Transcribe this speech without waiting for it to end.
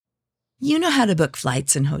You know how to book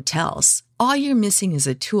flights and hotels. All you're missing is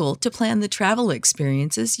a tool to plan the travel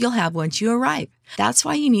experiences you'll have once you arrive. That's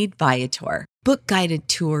why you need Viator. Book guided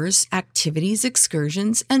tours, activities,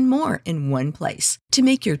 excursions, and more in one place to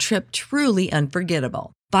make your trip truly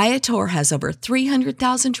unforgettable. Viator has over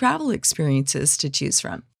 300,000 travel experiences to choose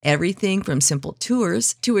from. Everything from simple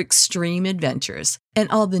tours to extreme adventures and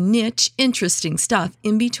all the niche, interesting stuff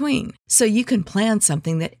in between. So you can plan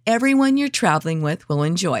something that everyone you're traveling with will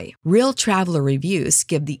enjoy. Real traveler reviews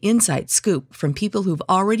give the inside scoop from people who've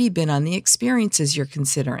already been on the experiences you're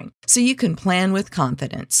considering. So you can plan with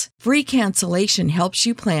confidence. Free cancellation helps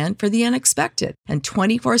you plan for the unexpected. And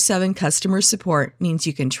 24/7 customer support means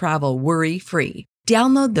you can travel worry-free.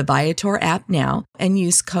 Download the Viator app now and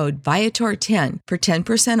use code Viator10 for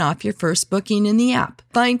 10% off your first booking in the app.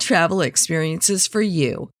 Find travel experiences for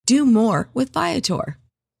you. Do more with Viator.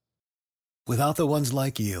 Without the ones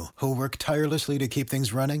like you, who work tirelessly to keep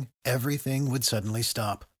things running, everything would suddenly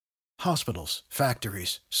stop. Hospitals,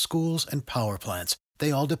 factories, schools, and power plants,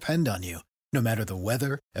 they all depend on you. No matter the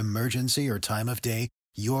weather, emergency, or time of day,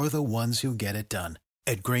 you're the ones who get it done.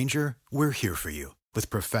 At Grainger, we're here for you with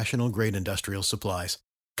professional-grade industrial supplies.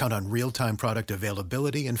 Count on real-time product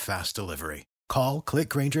availability and fast delivery. Call, click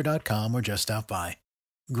Grainger.com, or just stop by.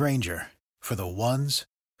 Grainger, for the ones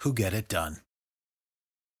who get it done.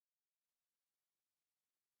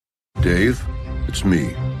 Dave, it's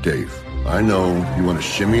me, Dave. I know you want to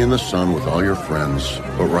shimmy in the sun with all your friends,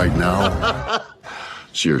 but right now,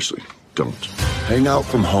 seriously, don't. Hang out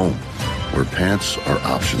from home, where pants are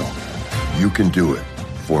optional. You can do it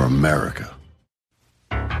for America.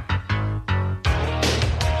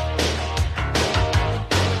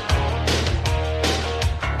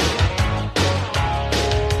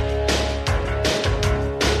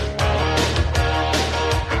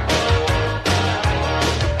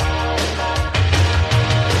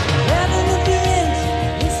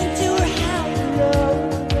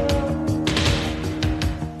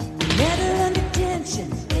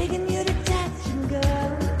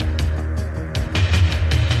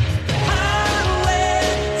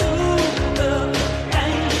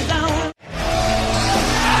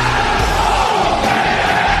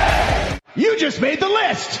 Made the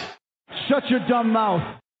list. Shut your dumb mouth.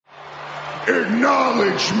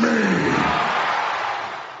 Acknowledge me.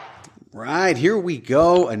 Right, here we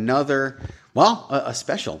go. Another, a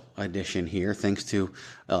special edition here, thanks to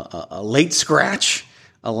a late scratch,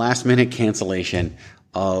 a last-minute cancellation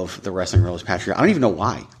of the Wrestling Rollers Patrick. I don't even know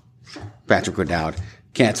why Patrick O'Dowd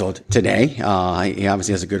canceled today. He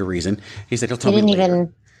obviously has a good reason. He said he'll tell me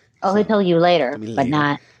later. He'll tell you later, but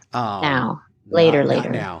not now.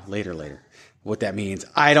 Later. What that means,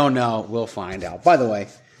 I don't know. We'll find out. By the way,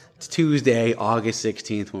 it's Tuesday, August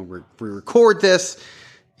 16th, when we record this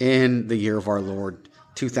in the year of our Lord,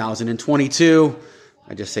 2022.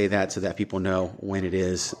 I just say that so that people know when it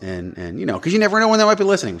is. And you know, because you never know when they might be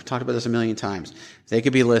listening. We've talked about this a million times. They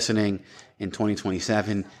could be listening in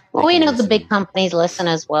 2027. Well, we know the big companies listen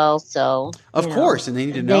as well. So of course, and they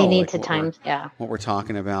need to know. They need to time, what we're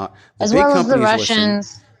talking about. As well as the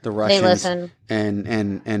Russians. The Russians, they listen.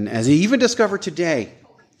 And as I even discovered today,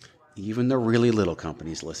 even the really little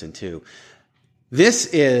companies listen too. This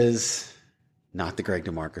is not the Greg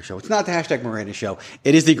DeMarco Show. It's not the Hashtag Miranda Show.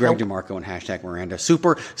 It is the Greg DeMarco and Hashtag Miranda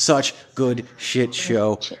Super Such Good Shit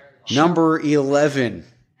Show. Number 11.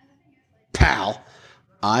 Pal.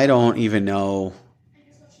 I don't even know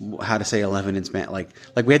how to say 11 in Spanish. Like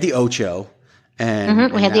we had the Ocho.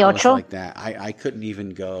 And we had the Ocho. Like that. I couldn't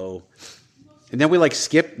even go... And then we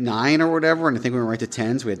skipped 9 or whatever, and I think we went right to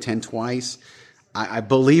 10. So we had 10 twice. I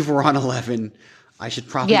believe we're on 11. I should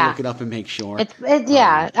probably look it up and make sure.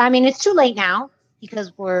 I mean, it's too late now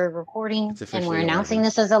because we're recording and we're announcing 11.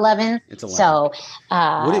 This as 11. It's 11. So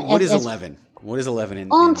what is 11? What is 11 in?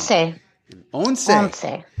 Once.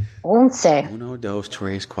 Uno, dos,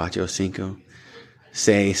 tres, cuatro, cinco,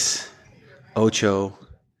 seis, ocho.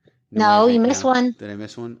 No, you missed one. Did I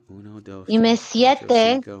miss one? Uno, dos. You missed siete.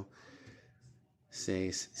 Cinco,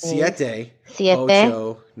 seis, siete,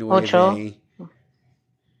 ocho, nueve,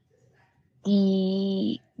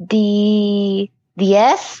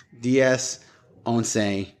 diez, once.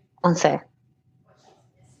 I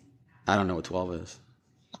don't know what 12 is.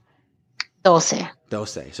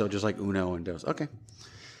 Doce. So just like uno and dos. Okay.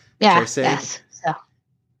 Yeah. Trece. Yes. So,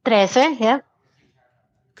 trece. Yeah.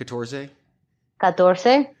 Catorce.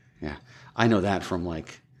 Yeah, I know that from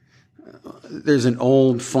there's an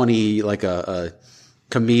old funny a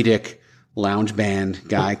comedic lounge band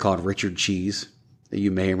guy called Richard Cheese. that you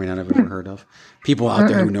may or may not have ever heard of. People out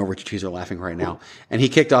there who know Richard Cheese are laughing right now. And he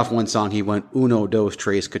kicked off one song. He went uno, dos,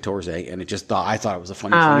 tres, catorce. And I thought it was the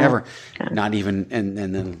funniest thing ever. Not even, and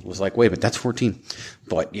then was like, wait a minute, that's 14.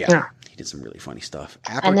 But he did some really funny stuff.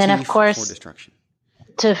 Aperitif and then, of course, for destruction.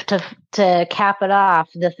 To cap it off,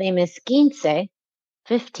 the famous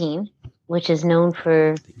 15, which is known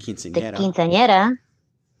for the quinceañera.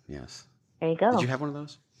 Yes. There you go. Did you have one of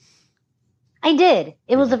those? I did.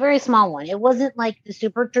 It was a very small one. It wasn't like the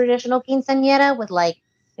super traditional quinceañera with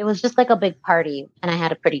it was just like a big party, and I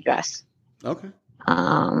had a pretty dress. Okay.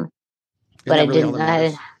 But I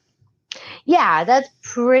didn't. Yeah, that's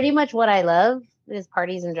pretty much what I love is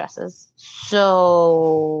parties and dresses.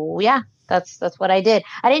 So yeah, that's what I did.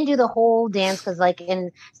 I didn't do the whole dance because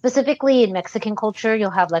specifically in Mexican culture,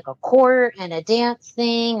 you'll have like a court and a dance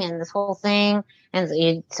thing and this whole thing.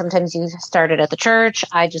 And sometimes you start it at the church.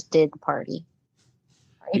 I just did the party.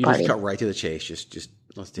 You just cut right to the chase. Just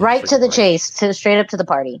let's do right to the chase, straight up to the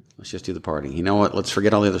party. Let's just do the party. You know what? Let's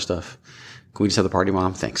forget all the other stuff. Can we just have the party,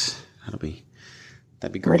 Mom? Thanks. That'd be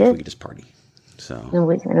great if we could just party. So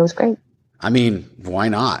and it was great. I mean, why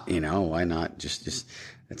not? Why not? Just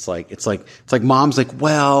it's like Mom's like,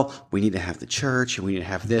 well, we need to have the church and we need to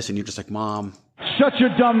have this, and you're just like, Mom, shut your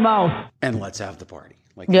dumb mouth and let's have the party.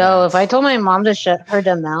 If I told my mom to shut her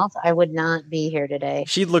dumb mouth, I would not be here today.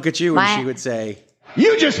 She'd look at you and she would say,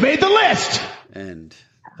 "You just made the list." And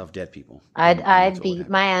of dead people. My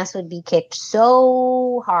ass would be kicked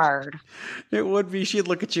so hard. It would be. She'd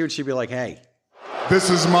look at you and she'd be like, "Hey,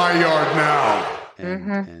 this is my yard now."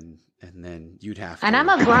 And then you'd have to. And I'm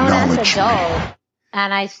a grown ass adult,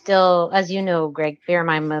 and I still, as you know, Greg, fear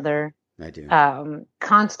my mother. I do.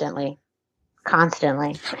 Constantly.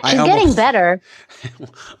 She's getting better.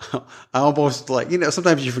 I almost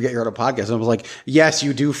sometimes you forget you're on a podcast. I was like, yes,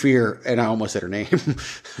 you do fear. And I almost said her name.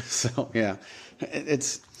 So yeah,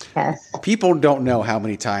 people don't know how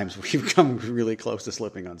many times we've come really close to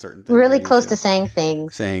slipping on certain things. Really close to saying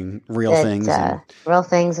things. Saying real things. Real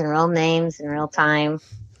things and real names in real time.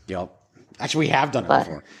 Yep. Actually, we have done it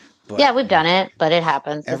before. But yeah, we've done it, but it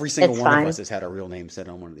happens. Every single one of us has had a real name said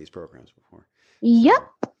on one of these programs before. Yep.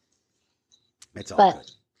 It's all good.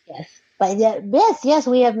 Yes. But yes,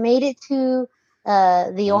 we have made it to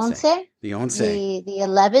the once. The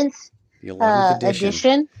 11th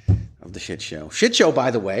edition of the Shit Show. Shit Show, by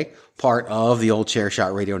the way, part of the old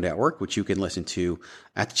Chairshot Radio Network, which you can listen to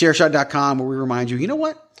at thechairshot.com, where we remind you, you know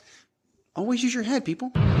what? Always use your head, people.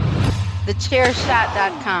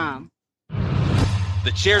 Thechairshot.com.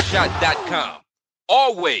 Thechairshot.com.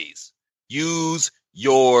 Always use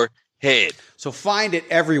your head. So find it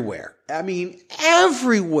everywhere. I mean,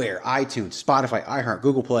 everywhere. iTunes, Spotify, iHeart,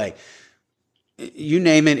 Google Play. You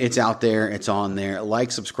name it, it's out there. It's on there.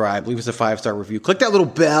 Like, subscribe, leave us a 5-star review. Click that little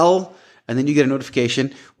bell, and then you get a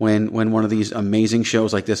notification when one of these amazing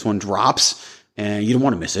shows like this one drops, and you don't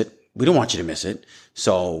want to miss it. We don't want you to miss it.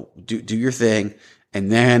 So do your thing,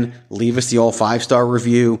 and then leave us the old 5-star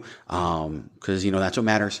review, because, that's what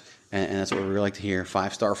matters. And that's what we really like to hear.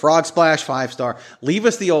 5-star Frog Splash, 5-star. Leave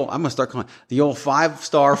us the old, I'm going to start calling the old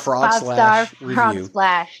 5-star Frog Splash review. Frog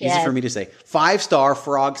Splash, yes. Easy for me to say. 5-star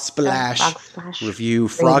Frog Splash review.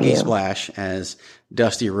 Froggy Splash, as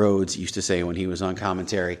Dusty Rhodes used to say when he was on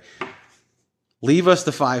commentary. Leave us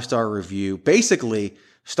the 5-star review. Basically,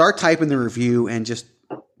 start typing the review and just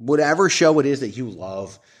whatever show it is that you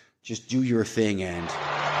love, just do your thing and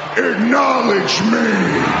acknowledge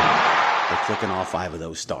me. By clicking all 5 of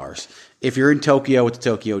those stars. If you're in Tokyo at the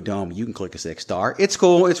Tokyo Dome, you can click a 6-star. It's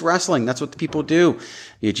cool. It's wrestling. That's what the people do.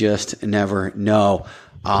 You just never know.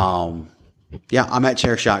 I'm at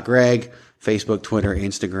Chairshot Greg, Facebook, Twitter,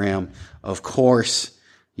 Instagram. Of course,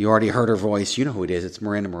 you already heard her voice. You know who it is. It's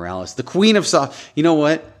Miranda Morales, the queen of soft. You know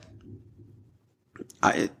what?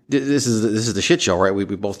 This is the shit show, right? We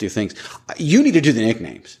both do things. You need to do the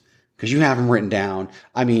nicknames. Because you have them written down.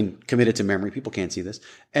 I mean, committed to memory. People can't see this.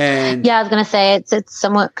 And yeah, I was going to say it's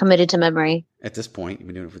somewhat committed to memory. At this point, you've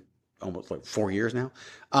been doing it for almost 4 years now.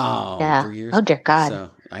 3 years. Oh, dear God. So,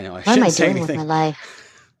 I know. What am I doing with my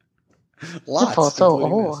life? Lots.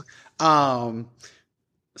 So old.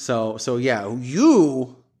 So yeah,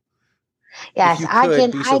 you. Yes,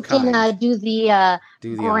 I can do the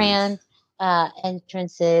grand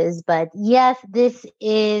entrances. But yes, this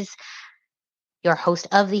is your host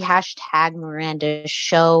of the hashtag Miranda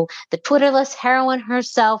Show, the Twitterless heroine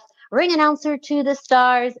herself, ring announcer to the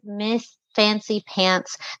stars, Miss Fancy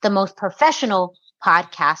Pants, the most professional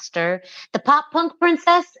podcaster, the pop punk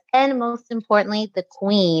princess, and most importantly, the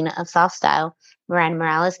queen of soft style, Miranda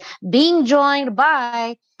Morales, being joined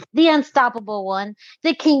by the unstoppable one,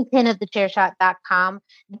 the kingpin of thechairshot.com,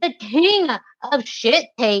 the king of shit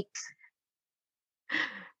takes,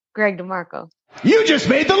 Greg DeMarco. You just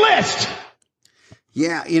made the list.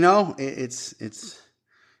 Yeah, you know, it's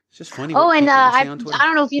just funny. Oh, and I don't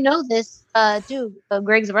know if you know this, too.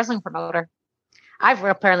 Greg's a wrestling promoter. I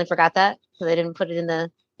apparently forgot that, so they didn't put it in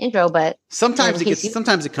the intro. But sometimes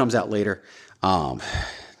it comes out later.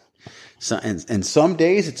 So and some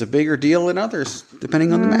days it's a bigger deal than others,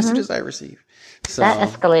 depending on the messages I receive. So that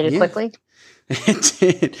escalated quickly. It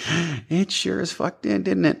did. It sure as fuck did,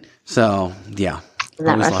 didn't it? So yeah,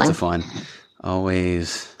 always lots of fun.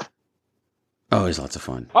 Always lots of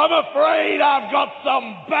fun. I'm afraid I've got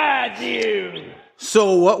some bad news.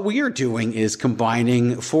 So what we are doing is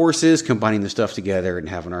combining forces, combining the stuff together, and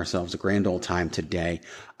having ourselves a grand old time today.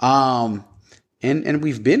 And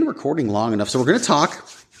we've been recording long enough, so we're going to talk.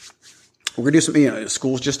 We're going to do some.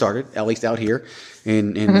 School's just started, at least out here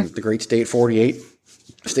in the great state 48,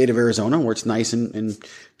 state of Arizona, where it's nice and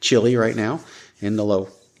chilly right now in the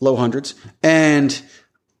low hundreds, and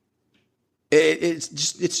it's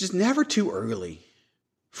just never too early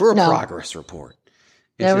for a progress report.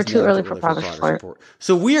 It's never too early for progress report.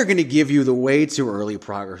 So we are going to give you the way too early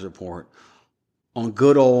progress report on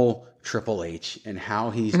good old Triple H and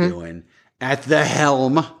how he's doing at the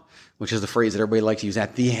helm, which is the phrase that everybody likes to use,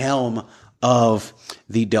 at the helm of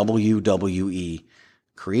the WWE.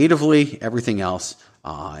 Creatively, everything else,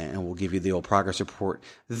 and we'll give you the old progress report.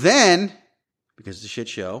 Then, because it's a shit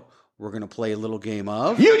show, we're going to play a little game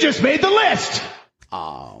of... You just made the list!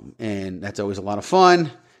 And that's always a lot of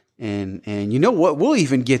fun. And you know what? We'll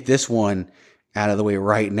even get this one out of the way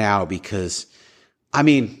right now because, I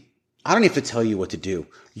mean, I don't have to tell you what to do.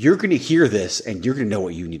 You're going to hear this and you're going to know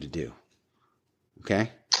what you need to do.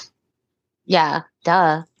 Okay? Yeah,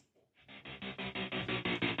 duh.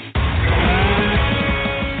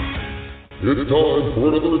 It's time for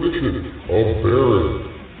another edition of Baron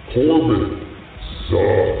Corbin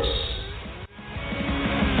Sucks.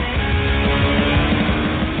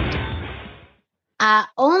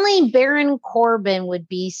 Only Baron Corbin would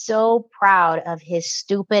be so proud of his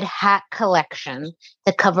stupid hat collection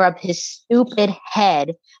to cover up his stupid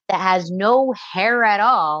head that has no hair at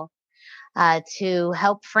all to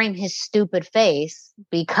help frame his stupid face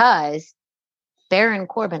because Baron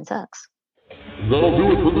Corbin sucks. That'll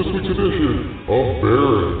do it for this week's edition of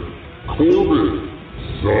Baron Corbin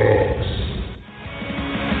Sucks.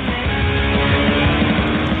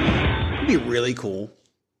 It'd be really cool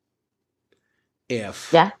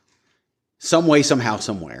if some way, somehow,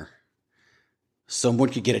 somewhere, someone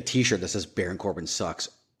could get a t-shirt that says Baron Corbin Sucks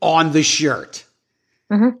on the shirt.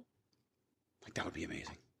 Mm-hmm. Like, that would be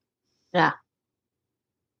amazing. Yeah.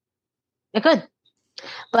 It could.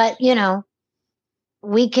 But, you know,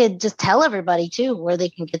 we could just tell everybody, too, where they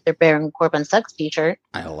can get their Baron Corbin Sucks t-shirt.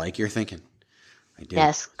 I like your thinking. I do.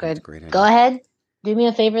 Yes, good. That's a great idea. Go ahead. Do me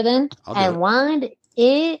a favor then. I'll do it. Wind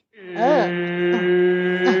it up.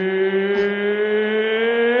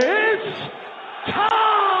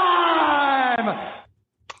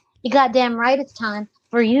 You goddamn right it's time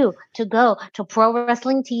for you to go to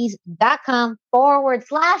ProWrestlingTees.com/what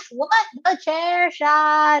the chair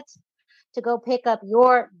shot to go pick up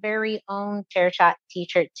your very own chair shot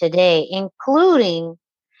t-shirt today, including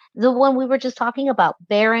the one we were just talking about,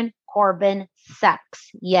 Baron Corbin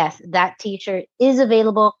Sucks. Yes, that t-shirt is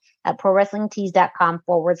available at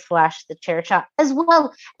ProWrestlingTees.com/the chair shot, as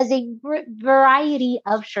well as a variety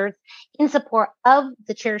of shirts in support of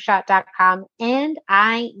thechairshot.com and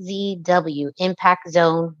IZW, Impact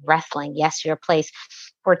Zone Wrestling. Yes, your place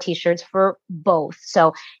for t-shirts for both.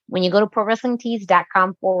 So when you go to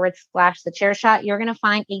ProWrestlingTees.com/the chair shot, you're going to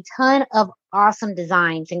find a ton of awesome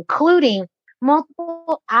designs, including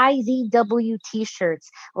multiple IZW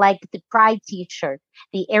t-shirts like the Pride t-shirt,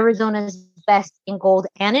 the Arizona's Best in gold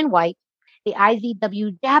and in white, the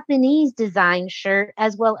IZW Japanese design shirt,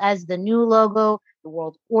 as well as the new logo, the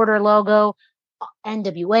World Order logo,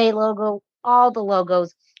 NWA logo, all the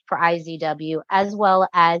logos for IZW, as well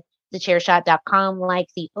as the chairshot.com, like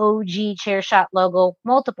the OG Chairshot logo,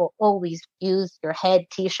 multiple always use your head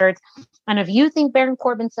t-shirts. And if you think Baron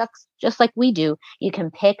Corbin sucks, just like we do, you can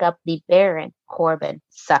pick up the Baron Corbin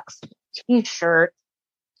Sucks t-shirt.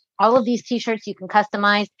 All of these t-shirts you can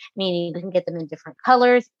customize, meaning you can get them in different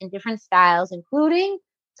colors, in different styles, including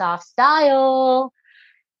soft style,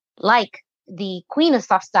 like the Queen of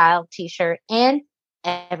Soft Style t-shirt and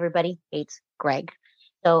Everybody Hates Greg.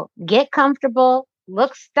 So get comfortable,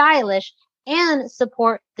 look stylish, and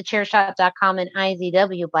support thechairshot.com and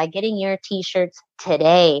IZW by getting your t-shirts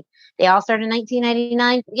today. They all start at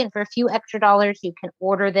 $19.99. Again, for a few extra dollars, you can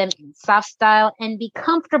order them in soft style and be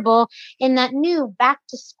comfortable in that new back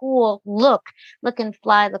to school look, looking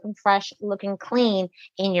fly, looking fresh, looking clean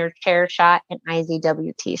in your Chair Shot and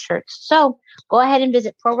IZW t-shirts. So go ahead and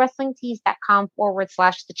visit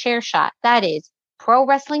prowrestlingtees.com/thechairshot. That is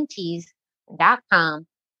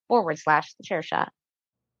prowrestlingtees.com/thechairshot.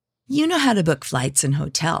 You know how to book flights and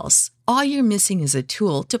hotels. All you're missing is a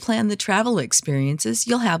tool to plan the travel experiences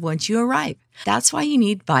you'll have once you arrive. That's why you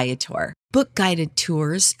need Viator. Book guided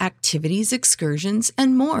tours, activities, excursions,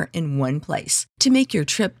 and more in one place to make your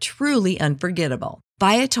trip truly unforgettable.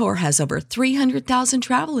 Viator has over 300,000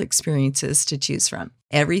 travel experiences to choose from.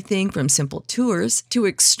 Everything from simple tours to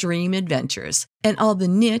extreme adventures and all the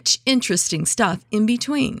niche, interesting stuff in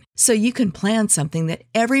between. So you can plan something that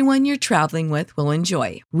everyone you're traveling with will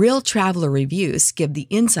enjoy. Real traveler reviews give the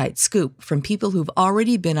inside scoop from people who've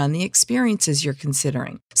already been on the experiences you're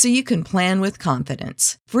considering. So you can plan with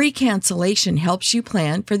confidence. Free cancellation helps you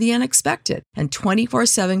plan for the unexpected. And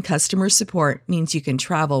 24/7 customer support means you can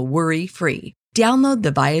travel worry-free. Download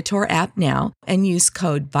the Viator app now and use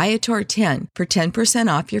code Viator10 for 10%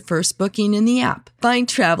 off your first booking in the app. Find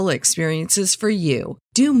travel experiences for you.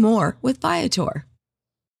 Do more with Viator.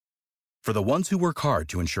 For the ones who work hard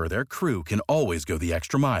to ensure their crew can always go the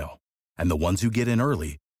extra mile, and the ones who get in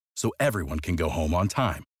early so everyone can go home on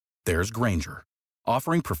time, there's Grainger,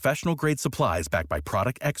 offering professional-grade supplies backed by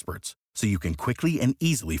product experts so you can quickly and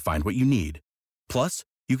easily find what you need. Plus,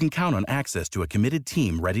 you can count on access to a committed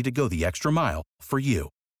team ready to go the extra mile for you.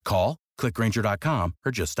 Call, click Grainger.com,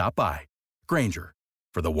 or just stop by. Grainger,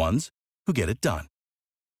 for the ones who get it done.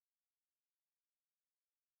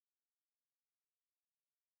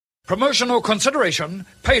 Promotional consideration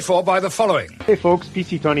paid for by the following. Hey folks,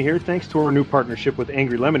 PC Tony here. Thanks to our new partnership with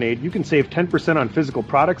Angry Lemonade, you can save 10% on physical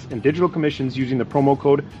products and digital commissions using the promo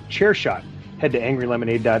code ChairShot. Head to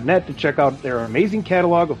angrylemonade.net to check out their amazing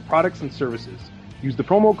catalog of products and services. Use the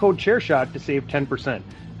promo code ChairShot to save 10%.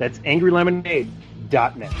 That's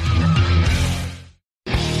angrylemonade.net.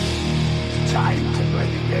 Time to play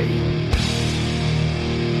the game.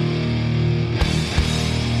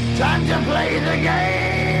 Time to play the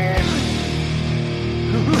game.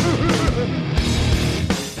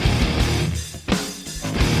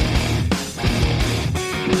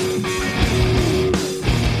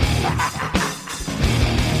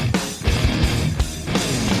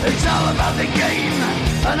 It's all about the game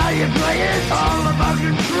and how you play it. All about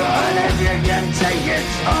control. And if you can take it,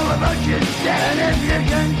 it's all about your debt. And if you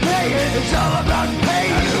can pay it, it's all about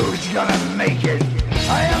pain. And who's gonna make it?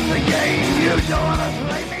 I am the game. You don't wanna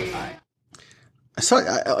play me. So,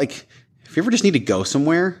 like, if you ever just need to go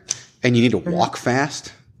somewhere and you need to walk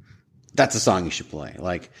fast, that's a song you should play.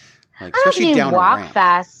 Like especially down a ramp.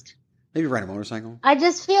 Fast. Maybe ride a motorcycle. I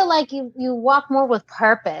just feel like you walk more with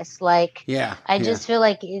purpose. Like, yeah, I just feel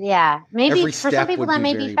like, maybe for some people that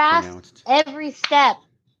may be fast. Pronounced. Every step,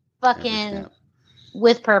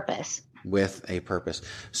 with purpose. With a purpose.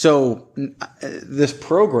 So this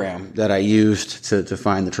program that I used to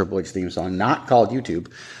find the Triple H theme song, not called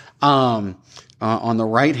YouTube, on the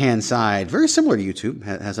right-hand side, very similar to YouTube,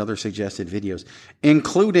 has other suggested videos,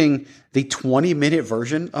 including the 20-minute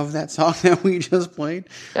version of that song that we just played.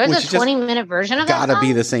 There's a 20-minute version of that song? Gotta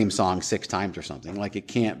be the same song 6 times or something. Like, it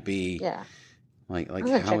can't be... Yeah. Like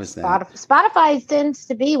how is that? Spotify tends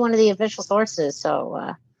to be one of the official sources,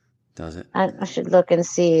 so... Does it? I should look and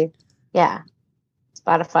see. Yeah.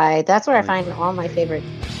 Spotify. That's where I find all my favorite...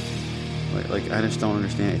 Like, I just don't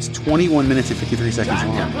understand. It's 21 minutes and 53 seconds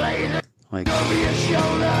long. Like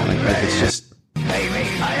it's just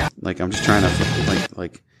like I'm just trying to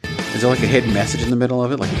like is there like a hidden message in the middle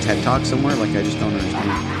of it, like a TED Talk somewhere? Like, I just don't understand.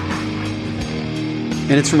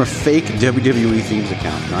 And it's from a fake WWE themes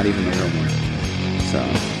account, not even the real one. So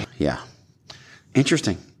yeah,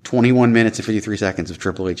 interesting. 21 minutes and 53 seconds of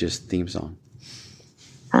Triple H's theme song.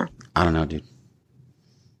 Huh. I don't know, dude.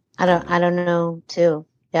 I don't know too.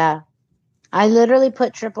 Yeah. I literally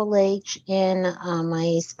put Triple H in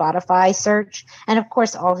my Spotify search, and of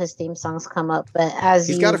course, all his theme songs come up. But as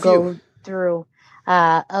you go through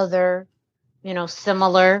other,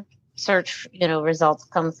 similar search, results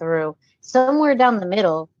come through, somewhere down the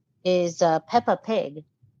middle is Peppa Pig.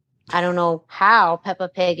 I don't know how Peppa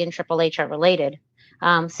Pig and Triple H are related.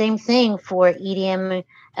 Same thing for EDM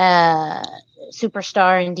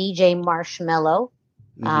superstar and DJ Marshmello.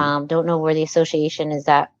 Don't know where the association is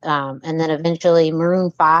at. And then eventually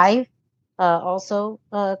Maroon 5 also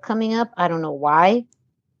coming up. I don't know why.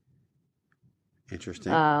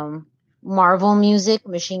 Interesting. Marvel music,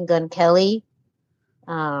 Machine Gun Kelly.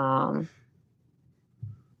 Yeah,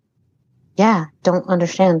 don't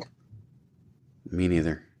understand. Me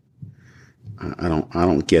neither. I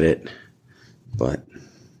don't get it, but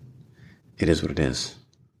it is what it is.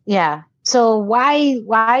 Yeah. So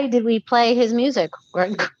why did we play his music?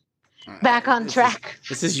 We're back on track.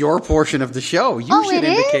 This is your portion of the show. You should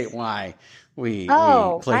indicate why we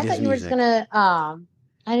played his music. I thought you were just gonna. I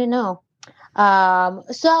didn't know.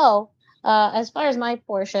 So as far as my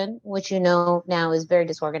portion, which you know now is very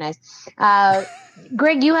disorganized,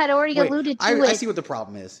 Greg, you had already alluded to it. I see what the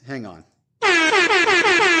problem is. Hang on.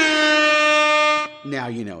 Now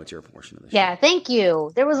you know it's your portion of the show. Yeah, thank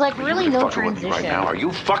you. There was like really no transition. Right now, are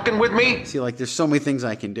you fucking with me? See, like there's so many things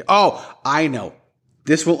I can do. Oh, I know.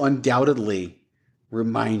 This will undoubtedly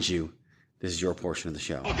remind you this is your portion of the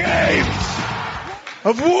show. Games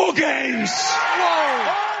of War Games.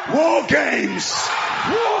 War Games.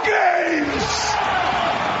 War Games.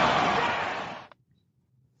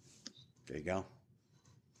 There you go.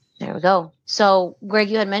 There we go. So, Greg,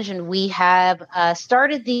 you had mentioned we have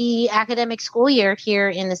started the academic school year here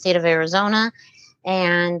in the state of Arizona,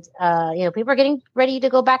 and people are getting ready to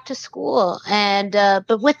go back to school. And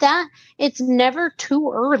but with that, it's never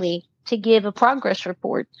too early to give a progress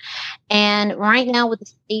report. And right now, with the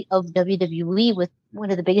state of WWE, with one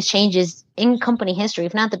of the biggest changes in company history,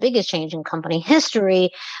 if not the biggest change in company history,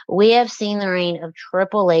 we have seen the reign of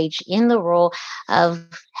Triple H in the role of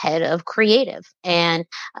head of creative. And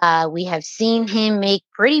we have seen him make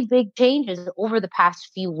pretty big changes over the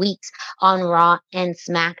past few weeks on Raw and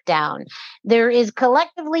SmackDown. There is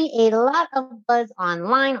collectively a lot of buzz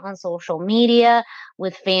online on social media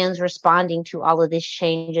with fans responding to all of these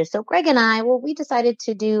changes. So Greg and I, we decided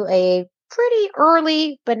to do a pretty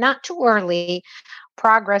early, but not too early,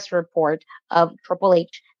 progress report of Triple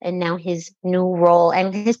H and now his new role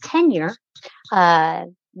and his tenure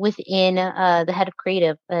within the head of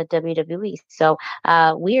creative at WWE. So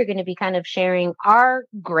we are going to be kind of sharing our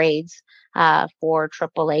grades for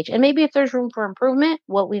Triple H, and maybe if there's room for improvement,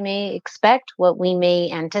 what we may expect, what we may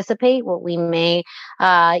anticipate, what we may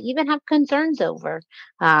even have concerns over.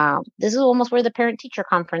 This is almost where the parent-teacher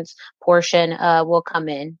conference portion will come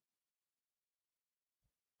in.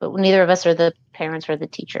 But neither of us are the parents or the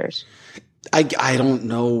teachers. I don't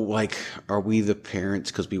know, like, are we the parents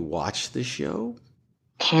because we watch the show?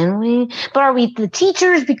 Can we? But are we the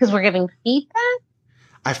teachers because we're giving feedback?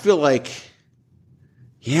 I feel like,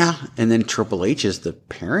 yeah, and then Triple H is the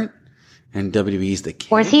parent and WWE is the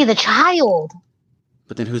kid. Or is he the child?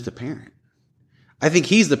 But then who's the parent? I think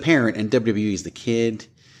he's the parent and WWE is the kid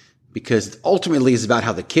because ultimately it's about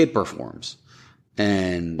how the kid performs.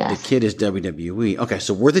 And the kid is WWE. Okay,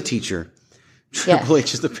 so we're the teacher. Triple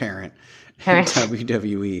H is the parent. And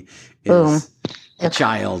WWE is the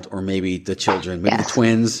child, or maybe the children. Maybe the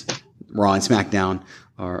twins, Raw and SmackDown,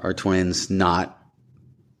 are twins, not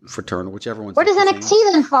fraternal, whichever one. Where does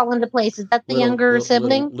NXT then fall into place? Is that the younger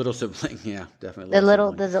sibling? Little sibling, yeah, definitely. The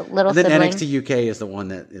little sibling. Then NXT UK is the one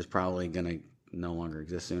that is probably going to no longer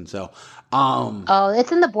exist soon. So,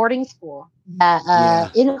 it's in the boarding school.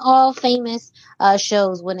 In all famous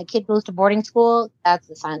shows, when a kid goes to boarding school, that's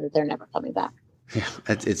the sign that they're never coming back. Yeah,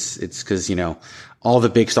 it's because all the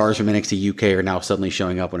big stars from NXT UK are now suddenly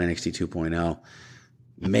showing up on NXT 2.0.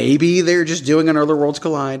 Maybe they're just doing another Worlds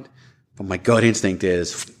Collide, but my gut instinct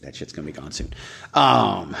is that shit's gonna be gone soon.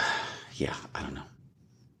 Yeah, I don't know,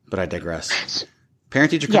 but I digress.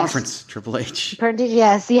 Parent-teacher conference, Triple H. Parent-teacher,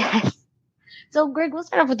 yes. So, Greg, we'll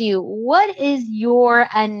start off with you. What is your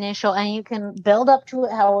initial, and you can build up to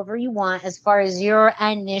it however you want, as far as your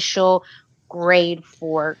initial grade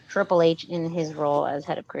for Triple H in his role as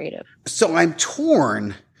head of creative? So I'm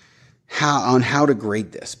torn on how to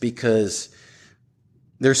grade this because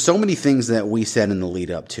there's so many things that we said in the lead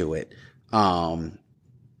up to it,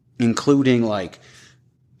 including like,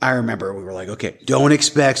 I remember we were like, okay, don't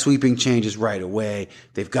expect sweeping changes right away.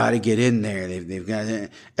 They've got to get in there. They've got to,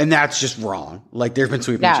 and that's just wrong. Like there's been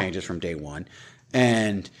sweeping changes from day one,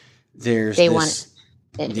 and there's day one,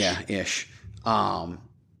 ish.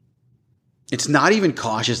 It's not even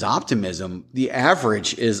cautious optimism. The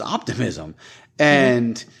average is optimism,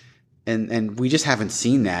 and we just haven't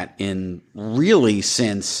seen that in really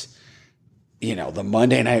since the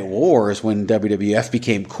Monday Night Wars when WWF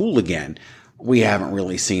became cool again. We haven't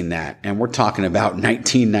really seen that. And we're talking about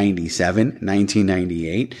 1997,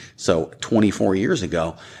 1998. So 24 years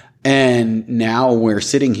ago. And now we're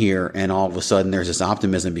sitting here and all of a sudden there's this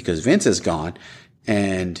optimism because Vince is gone.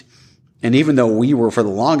 And even though we were for the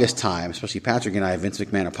longest time, especially Patrick and I, Vince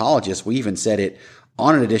McMahon apologists, we even said it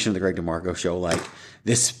on an edition of the Greg DeMarco Show, like,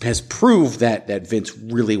 this has proved that Vince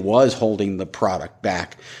really was holding the product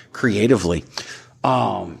back creatively.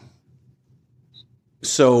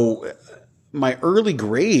 So my early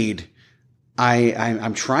grade,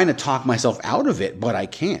 I'm trying to talk myself out of it, but I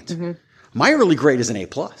can't. Mm-hmm. My early grade is an A+.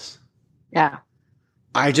 Yeah.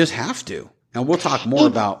 I just have to. And we'll talk more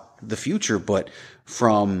about the future, but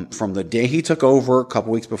from the day he took over a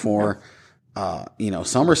couple weeks before,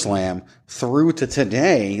 SummerSlam through to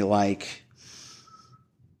today, like,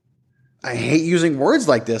 I hate using words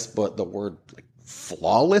like this, but the word like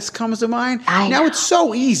flawless comes to mind. Now it's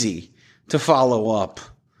so easy to follow up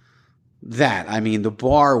that. I mean, the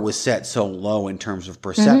bar was set so low in terms of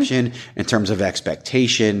perception, in terms of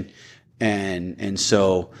expectation, and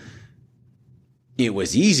so it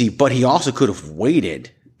was easy, but he also could have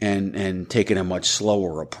waited and taken a much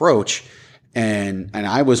slower approach. And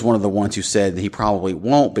I was one of the ones who said that he probably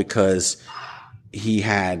won't because he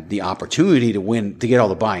had the opportunity to win, to get all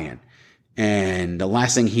the buy-in. And the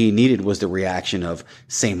last thing he needed was the reaction of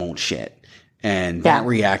same old shit. And that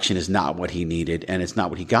reaction is not what he needed. And it's not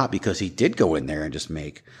what he got because he did go in there and just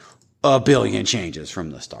make a billion changes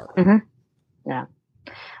from the start. Mm-hmm. Yeah.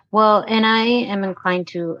 Well, and I am inclined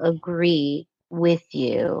to agree with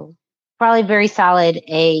you. Probably very solid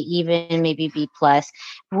A, even maybe B+.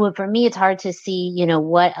 Well, for me, it's hard to see,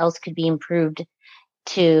 what else could be improved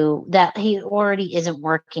to that he already isn't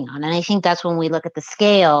working on. And I think that's when we look at the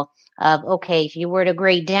scale of, okay, if you were to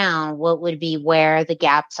grade down, what would be where the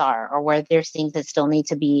gaps are or where there's things that still need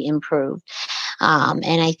to be improved.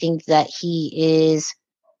 And I think that he is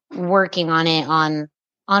working on it on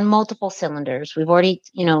multiple cylinders. We've already,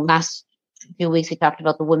 last few weeks we talked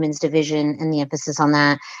about the women's division and the emphasis on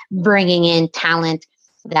that, bringing in talent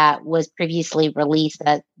that was previously released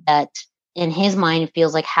that in his mind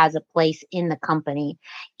feels like has a place in the company.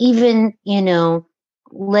 Even,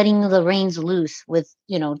 letting the reins loose with,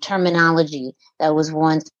 terminology that was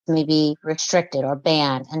once maybe restricted or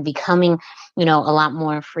banned and becoming, a lot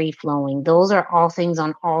more free flowing. Those are all things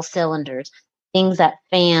on all cylinders, things that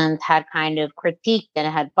fans had kind of critiqued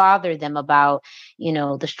and had bothered them about,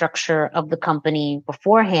 the structure of the company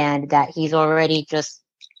beforehand, that he's already just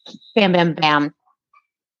bam, bam, bam,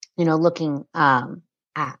 looking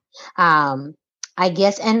at. I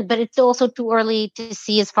guess, but it's also too early to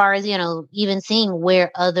see as far as, even seeing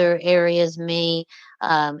where other areas may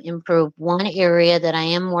improve. One area that I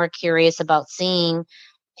am more curious about seeing,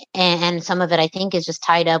 and some of it I think is just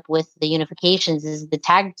tied up with the unifications, is the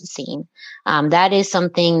tag scene. That is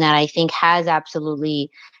something that I think has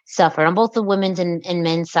absolutely suffered on both the women's and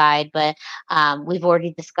men's side, but we've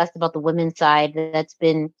already discussed about the women's side. That's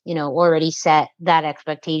been, already set that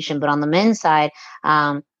expectation. But on the men's side,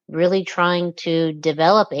 really trying to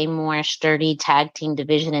develop a more sturdy tag team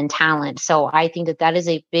division and talent. So I think that is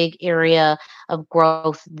a big area of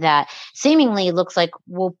growth that seemingly looks like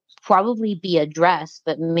will probably be addressed,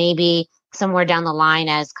 but maybe somewhere down the line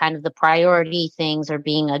as kind of the priority things are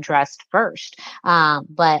being addressed first.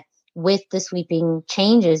 But with the sweeping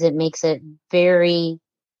changes, it makes it very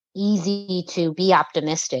easy to be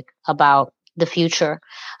optimistic about the future.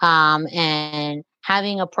 And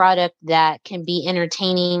having a product that can be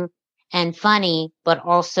entertaining and funny, but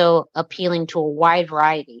also appealing to a wide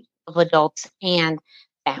variety of adults and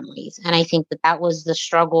families. And I think that was the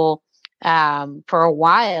struggle for a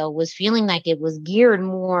while, was feeling like it was geared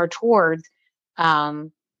more towards,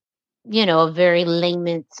 a very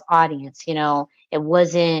layman's audience. It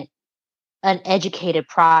wasn't an educated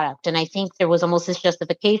product. And I think there was almost this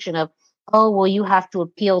justification of, oh, well, you have to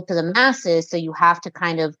appeal to the masses, so you have to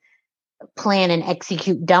kind of plan and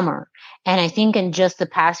execute dumber. And I think in just the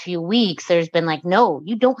past few weeks, there's been like, no,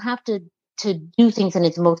 you don't have to do things in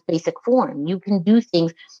its most basic form. You can do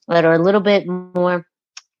things that are a little bit more,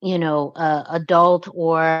 adult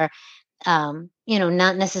or,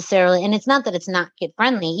 not necessarily. And it's not that it's not kid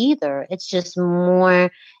friendly either. It's just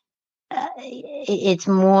more, it's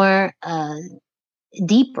more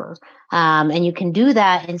deeper. And you can do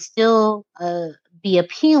that and still be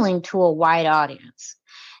appealing to a wide audience.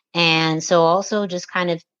 And so also just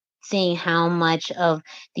kind of seeing how much of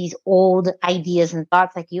these old ideas and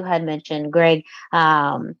thoughts, like you had mentioned, Greg,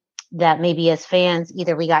 that maybe as fans,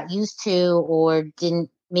 either we got used to or didn't,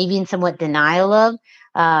 maybe in somewhat denial of,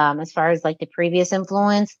 as far as like the previous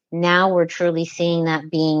influence. Now we're truly seeing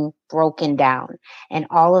that being broken down. And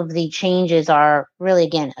all of the changes are really,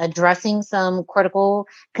 again, addressing some critical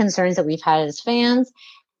concerns that we've had as fans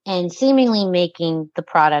and seemingly making the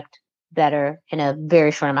product better in a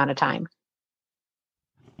very short amount of time.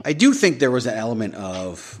 I do think there was an element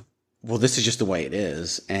of, well, this is just the way it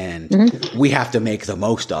is, and we have to make the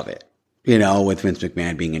most of it. with Vince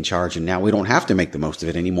McMahon being in charge. And now we don't have to make the most of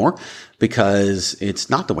it anymore because it's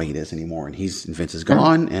not the way it is anymore. And Vince is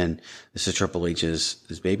gone and this is Triple H's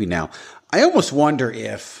baby now. I almost wonder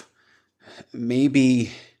if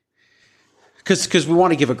maybe, cause we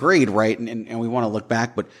want to give a grade, right? And we want to look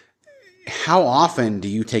back, but how often do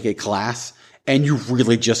you take a class and you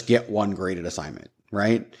really just get one graded assignment,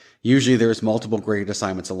 right? Usually there's multiple graded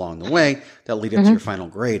assignments along the way that lead up to your final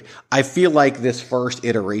grade. I feel like this first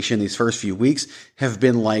iteration, these first few weeks have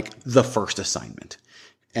been like the first assignment.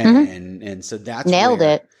 And so that's nailed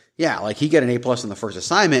it. Yeah. Like he got an A+ on the first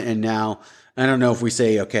assignment. And now I don't know if we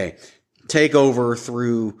say, okay, takeover.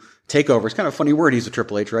 It's kind of a funny word. He's a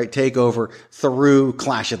Triple H, right? Takeover through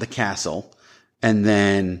Clash at the Castle. And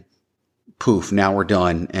then poof, now we're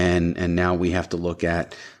done. And now we have to look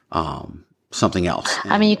at, something else.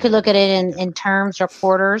 I mean, you could look at it in terms or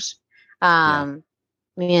quarters. That's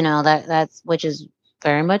which is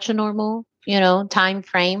very much a normal, time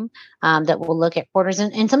frame, that we'll look at quarters.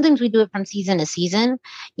 And sometimes we do it from season to season,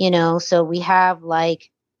 so we have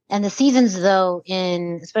and the seasons though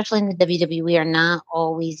especially in the WWE are not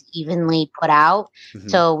always evenly put out. Mm-hmm.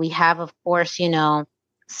 So we have, of course,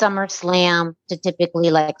 SummerSlam to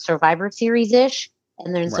typically Survivor Series-ish.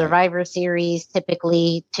 And then Survivor Series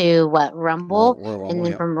typically to Rumble, Royal and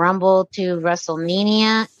then from Rumble to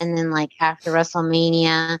WrestleMania, and then after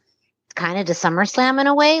WrestleMania, kind of to SummerSlam in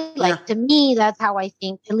a way. To me, that's how I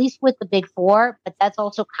think, at least with the big four. But that's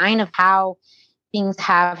also kind of how things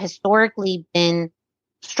have historically been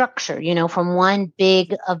structured. From one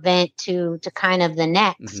big event to kind of the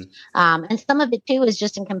next. Mm-hmm. And some of it too is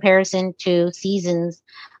just in comparison to seasons.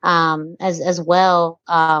 As well,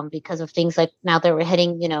 because of things like now that we're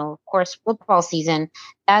hitting, of course, football season,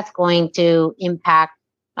 that's going to impact,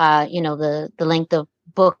 the length of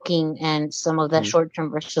booking and some of that short-term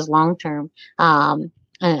versus long-term,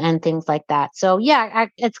 and things like that. So yeah,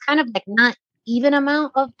 it's kind of not even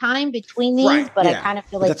amount of time between these, but I kind of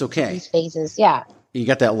feel that's okay. These phases, yeah. You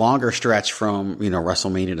got that longer stretch from,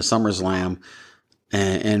 WrestleMania to SummerSlam.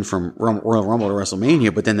 And from Royal Rumble to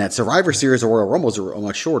WrestleMania, but then that Survivor Series or Royal Rumbles are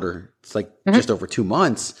much shorter. It's just over 2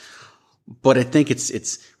 months. But I think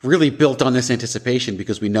it's really built on this anticipation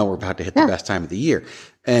because we know we're about to hit the best time of the year.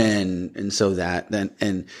 And so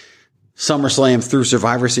and SummerSlam through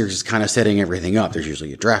Survivor Series is kind of setting everything up. There's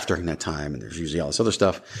usually a draft during that time and there's usually all this other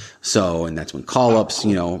stuff. So, and that's when call-ups,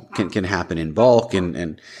 can happen in bulk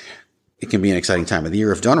and it can be an exciting time of the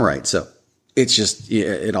year if done right. So, it's just,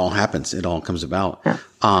 it all happens. It all comes about.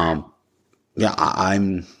 I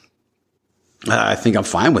think I'm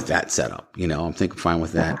fine with that setup. I'm fine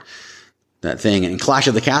with that thing. And Clash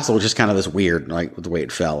of the Castle was just kind of this weird, the way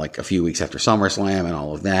it fell, a few weeks after SummerSlam and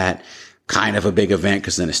all of that. Kind of a big event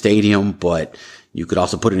because in a stadium, but you could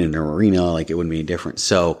also put it in an arena. It wouldn't be any different.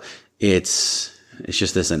 So it's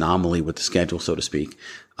just this anomaly with the schedule, so to speak.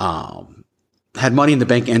 Had Money in the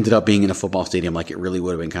Bank ended up being in a football stadium, it really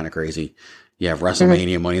would have been kind of crazy. You have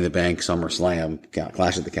WrestleMania, Money in the Bank, SummerSlam,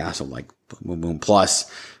 Clash at the Castle, boom, boom, plus,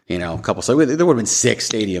 a couple. So there would have been 6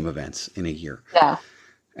 stadium events in a year. Yeah.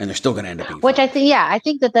 And they're still going to end up being Which fun. I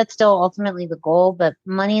think that's still ultimately the goal, but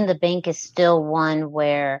Money in the Bank is still one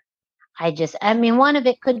where one of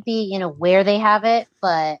it could be, where they have it,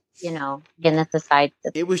 but, again, that's aside.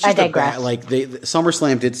 It was just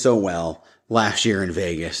SummerSlam did so well last year in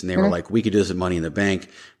Vegas, and they were we could do this at Money in the Bank,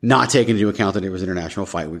 not taking into account that it was International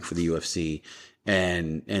Fight Week for the UFC.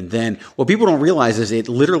 And then what people don't realize is it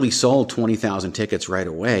literally sold 20,000 tickets right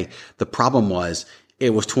away. The problem was it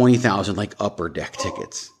was 20,000 upper deck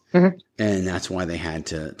tickets. Mm-hmm. And that's why they had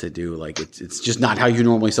to do it's just not how you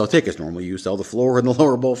normally sell tickets. Normally you sell the floor and the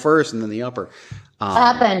lower bowl first and then the upper.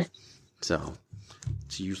 Happened. So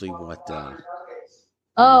it's usually what,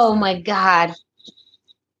 oh my God.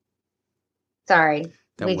 Sorry.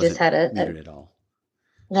 That we just had muted at all.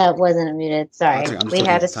 That wasn't muted. Sorry. We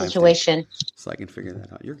had a situation. So I can figure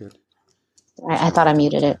that out. You're good. I thought I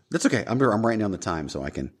muted it. That's okay. I'm writing down the time so I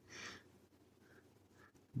can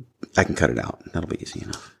cut it out. That'll be easy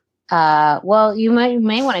enough. Well, you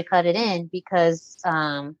may want to cut it in because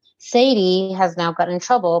Sadie has now gotten in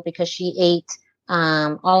trouble because she ate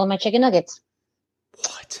all of my chicken nuggets.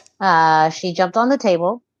 What? She jumped on the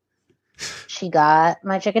table. She got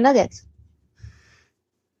my chicken nuggets.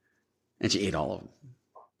 And she ate all of them.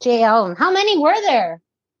 She ate all of them. How many were there?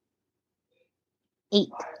 8.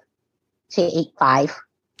 She ate 5.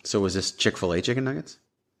 So was this Chick-fil-A chicken nuggets?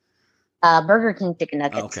 Burger King chicken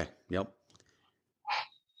nuggets. Oh, okay. Yep.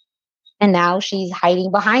 And now she's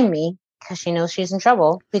hiding behind me because she knows she's in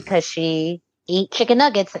trouble because she ate chicken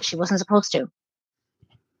nuggets that she wasn't supposed to.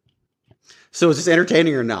 So is this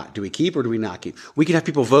entertaining or not? Do we keep or do we not keep? We can have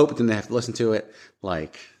people vote, but then they have to listen to it.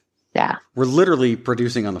 Like, yeah, we're literally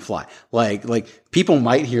producing on the fly. Like people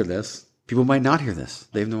might hear this. People might not hear this.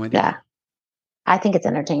 They have no idea. Yeah. I think it's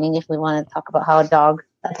entertaining if we want to talk about how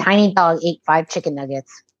a tiny dog ate 5 chicken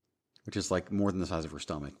nuggets. Which is like more than the size of her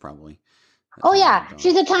stomach, probably. Oh yeah,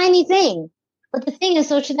 she's a tiny thing. But the thing is,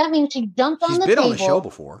 that means she jumped on the table. She's been on the show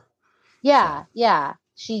before. Yeah, yeah.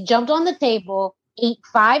 She jumped on the table, ate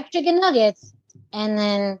 5 chicken nuggets, and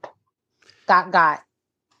then got.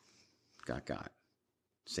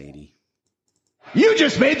 Sadie. You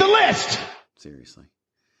just made the list! Seriously.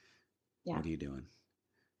 Yeah. What are you doing?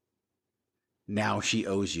 Now she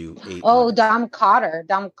owes you 8 Oh, nuggets. Dom caught her.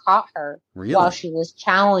 Dom caught her while she was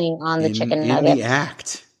chowing on the chicken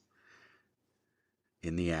nuggets.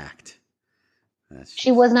 In the act.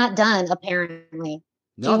 She was not done, apparently.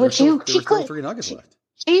 No, there were still 3 nuggets left.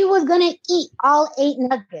 She was going to eat all 8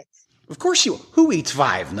 nuggets. Of course she will. Who eats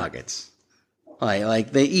 5 nuggets?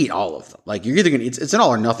 Like they eat all of them. Like you're either going to, it's an all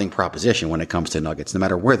or nothing proposition when it comes to nuggets, no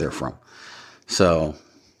matter where they're from. So,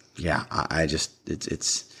 yeah,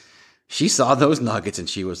 she saw those nuggets and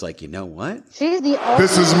she was like, you know what? She's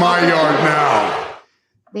This is my yard now.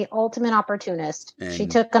 The ultimate opportunist. And she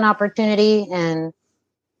took an opportunity and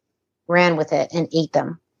ran with it and ate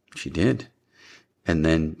them. She did. And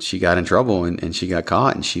then she got in trouble and she got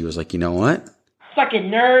caught and she was like, you know what? Fucking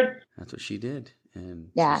nerd. That's what she did. And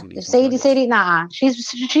yeah. Sadie, nah.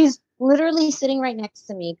 She's literally sitting right next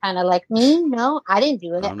to me, kind of like me. No, I didn't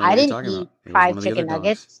do it. I didn't eat 5 chicken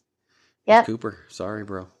nuggets. Yep. Cooper. Sorry,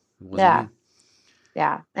 bro. Yeah.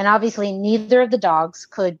 Yeah. And obviously neither of the dogs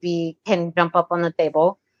can jump up on the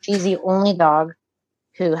table. She's the only dog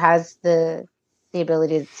who has the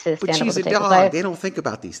ability to stand up on the table. But she's a dog. They don't think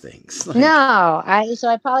about these things. No, so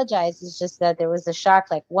I apologize. It's just that there was a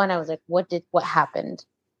shock. Like I was like, what happened?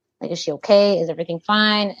 Like, is she okay? Is everything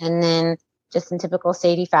fine? And then just in typical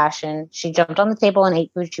Sadie fashion, she jumped on the table and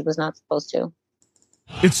ate food she was not supposed to.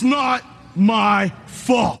 It's not my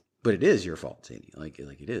fault. But it is your fault, Sadie. Like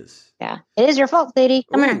it is. Yeah, it is your fault, Sadie.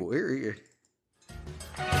 Come here.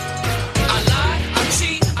 I lie, I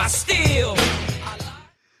cheat, I steal.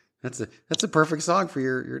 That's a perfect song for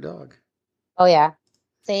your dog. Oh yeah,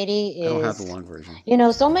 Sadie is. I don't have the long version.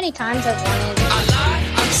 So many times I've wanted. I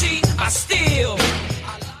lie, I cheat, I steal.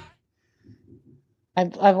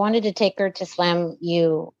 I've wanted to take her to Slam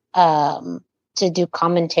U to do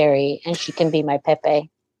commentary, and she can be my Pepe.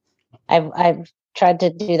 I've tried to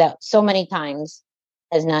do that so many times,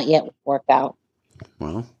 has not yet worked out.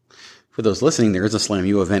 Well, for those listening, there is a Slam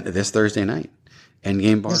U event this Thursday night.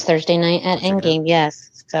 Endgame Bar. This Thursday night at Endgame,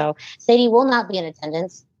 yes. So Sadie will not be in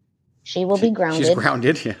attendance. She will be grounded. She's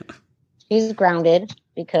grounded, yeah. She's grounded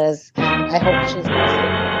because I hope she's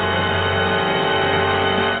listening.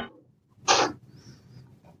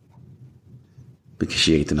 Because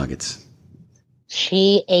she ate the nuggets.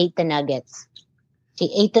 She ate the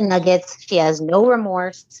nuggets. She has no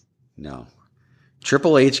remorse. No.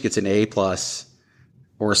 Triple H gets an A+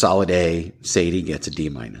 or a solid A. Sadie gets a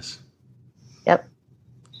D-. Yep.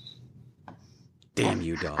 Damn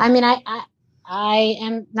you, dog. I mean, I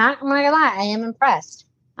am not. I'm not gonna lie. I am impressed.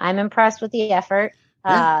 I'm impressed with the effort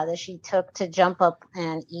that she took to jump up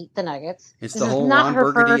and eat the nuggets. It's the whole Ron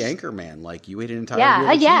Burgundy anchor man. Like you ate an entire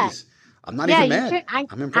wheel of cheese. I'm not even mad. I'm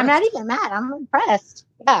impressed. I'm not even mad. I'm impressed.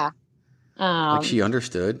 Yeah. Like she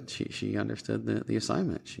understood. She understood the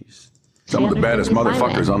assignment. Some of the baddest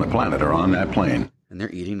motherfuckers on the planet are on that plane, and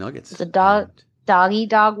they're eating nuggets. It's a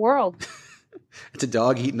dog-eat-dog world. It's a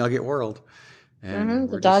dog-eat-nugget world.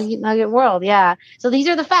 The dog-eat-nugget world, yeah. So these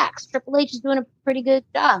are the facts. Triple H is doing a pretty good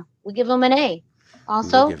job. We give him an A.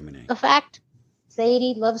 Also, the fact,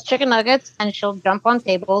 Sadie loves chicken nuggets, and she'll jump on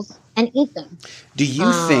tables and eat them. Do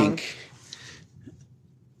you think,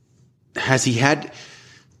 has he had,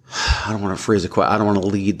 I don't want to phrase I don't want to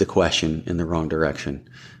lead the question in the wrong direction.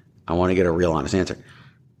 I want to get a real honest answer.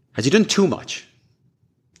 Has he done too much?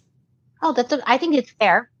 Oh, I think it's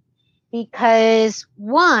fair. Because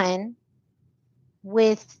one,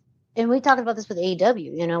 and we talked about this with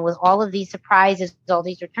AEW, with all of these surprises, all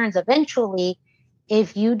these returns, eventually,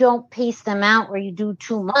 if you don't pace them out or you do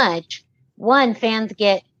too much, one, fans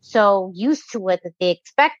get so used to it that they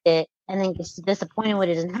expect it and then gets disappointed when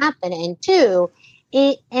it doesn't happen. And two,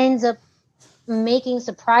 it ends up making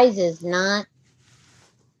surprises not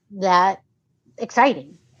that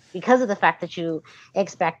exciting because of the fact that you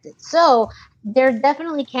expect it. So there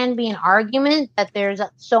definitely can be an argument that there's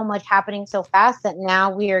so much happening so fast that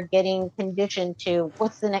now we are getting conditioned to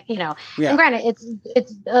what's the next, Yeah. And granted,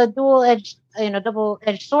 it's a double-edged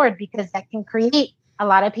sword because that can create a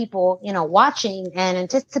lot of people, watching and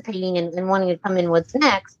anticipating and wanting to come in what's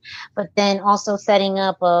next, but then also setting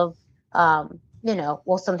up of,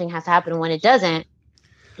 well, something has to happen when it doesn't,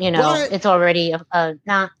 it's already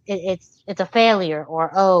it's a failure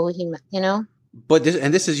or, But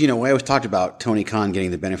this is, we always talked about Tony Khan getting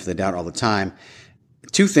the benefit of the doubt all the time.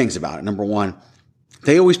 Two things about it. Number one,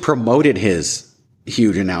 they always promoted his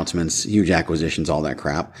huge announcements, huge acquisitions, all that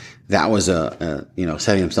crap. That was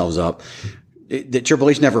setting themselves up. The Triple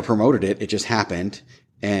H never promoted it. It just happened,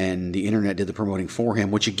 and the internet did the promoting for him.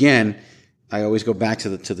 Which again, I always go back to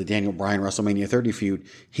the Daniel Bryan WrestleMania 30 feud.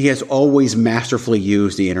 He has always masterfully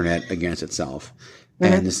used the internet against itself,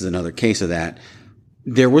 and this is another case of that.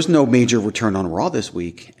 There was no major return on Raw this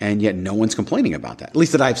week, and yet no one's complaining about that. At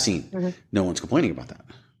least that I've seen. No one's complaining about that.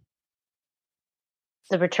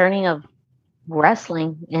 The returning of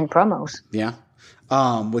wrestling and promos. Yeah.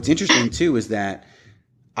 What's interesting too is that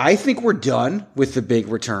I think we're done with the big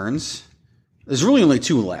returns. There's really only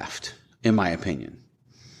two left, in my opinion.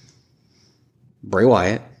 Bray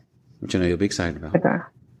Wyatt, which I know you'll be excited about,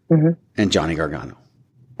 and Johnny Gargano.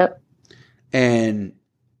 Yep. And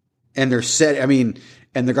they're set. I mean,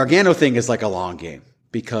 and the Gargano thing is like a long game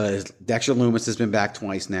because Dexter Lumis has been back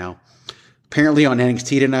twice now. Apparently on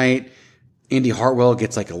NXT tonight, Indy Hartwell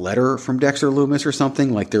gets like a letter from Dexter Lumis or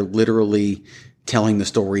something. Like they're literally telling the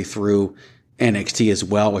story through NXT as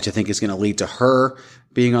well, which I think is going to lead to her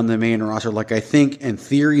being on the main roster. Like I think, and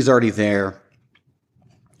Theory's already there,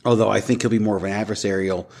 although I think he'll be more of an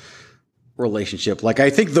adversarial relationship. Like I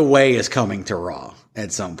think The Way is coming to Raw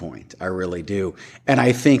at some point. I really do. And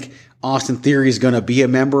I think Austin Theory is going to be a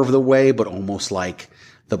member of The Way, but almost like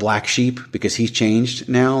the black sheep because he's changed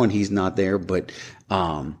now and he's not there, but,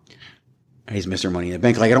 he's Mr. Money in the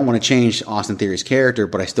Bank. Like I don't want to change Austin Theory's character,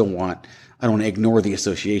 but I don't want to ignore the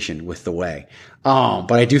association with The Way.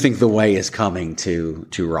 But I do think The Way is coming to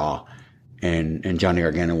Raw and Johnny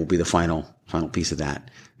Gargano will be the final piece of that.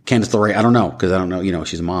 Candice LeRae, I don't know, because I don't know,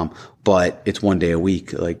 she's a mom, but it's one day a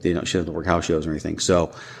week. Like she doesn't work house shows or anything.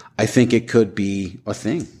 So I think it could be a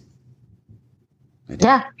thing.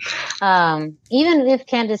 Yeah. Even if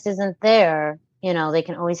Candice isn't there, they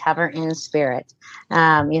can always have her in spirit.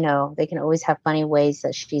 They can always have funny ways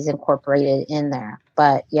that she's incorporated in there.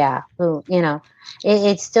 But yeah,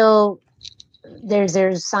 it's still,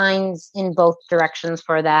 there's signs in both directions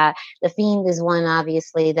for that. The Fiend is one,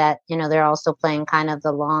 obviously, that, they're also playing kind of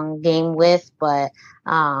the long game with, but,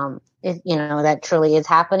 that truly is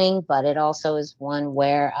happening. But it also is one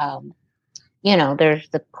where, there's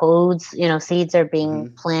the codes, seeds are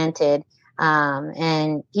being planted.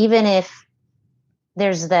 And even if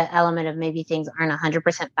there's the element of maybe things aren't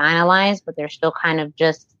 100% finalized, but they're still kind of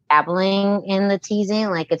just dabbling in the teasing,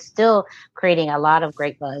 like it's still creating a lot of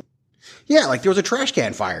great buzz. Yeah, like there was a trash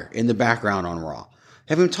can fire in the background on Raw.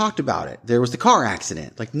 Haven't even talked about it. There was the car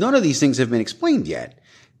accident. Like none of these things have been explained yet.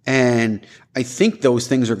 And I think those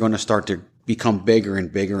things are going to start to become bigger and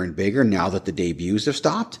bigger and bigger now that the debuts have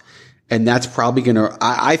stopped. And that's probably going to,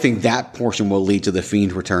 I think that portion will lead to the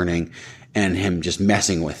Fiend returning and him just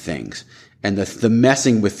messing with things. And the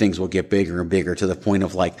messing with things will get bigger and bigger to the point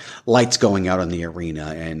of like lights going out in the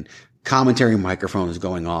arena and commentary microphones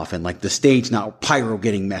going off and like the stage now pyro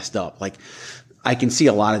getting messed up. Like I can see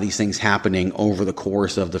a lot of these things happening over the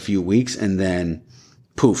course of the few weeks and then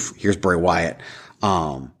poof, here's Bray Wyatt.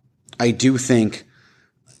 I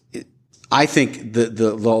think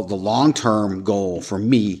the long-term goal for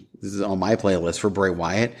me, this is on my playlist for Bray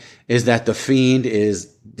Wyatt, is that the Fiend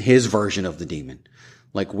is his version of the Demon.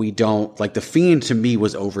 Like the Fiend to me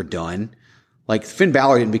was overdone. Like Finn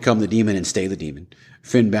Balor didn't become the Demon and stay the Demon.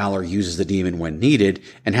 Finn Balor uses the Demon when needed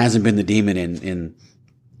and hasn't been the Demon in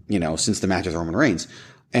since the match with Roman Reigns,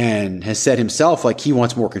 and has said himself like he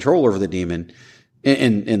wants more control over the Demon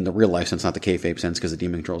in the real life sense, not the kayfabe sense because the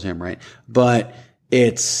Demon controls him, right? But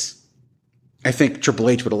I think Triple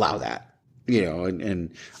H would allow that,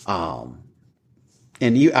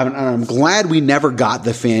 I'm glad we never got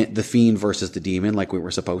the Fiend versus the Demon like we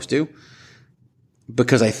were supposed to,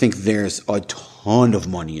 because I think there's a ton of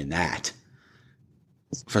money in that.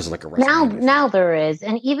 For like a now there is,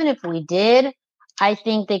 and even if we did, I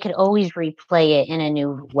think they could always replay it in a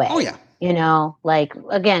new way. Oh yeah. Like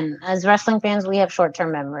again, as wrestling fans, we have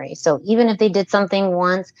short-term memory. So even if they did something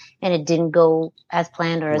once and it didn't go as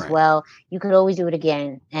planned or as well, you could always do it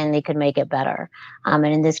again and they could make it better. And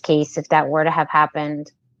in this case, if that were to have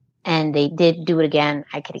happened and they did do it again,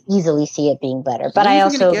 I could easily see it being better. But I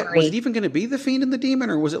also agree. Was it even going to be the Fiend and the Demon,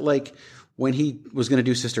 or was it like when he was going to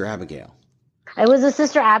do Sister Abigail? It was a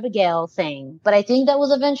Sister Abigail thing, but I think that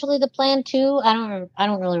was eventually the plan too. I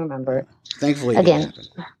don't really remember. Thankfully, again,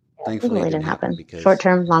 Thankfully, it didn't happen. because Short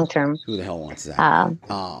term, long term. Who the hell wants that?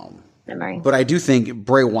 Memory. But I do think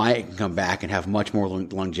Bray Wyatt can come back and have much more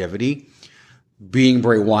longevity being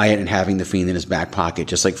Bray Wyatt and having the Fiend in his back pocket,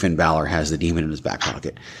 just like Finn Balor has the Demon in his back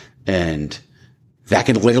pocket. And that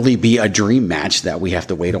could literally be a dream match that we have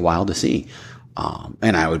to wait a while to see.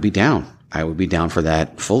 And I would be down. I would be down for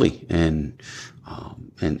that fully. And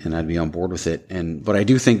I'd be on board with it. But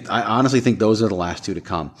I honestly think those are the last two to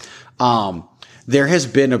come. There has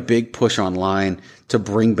been a big push online to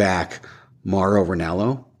bring back Mauro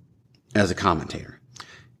Ranallo as a commentator.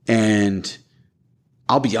 And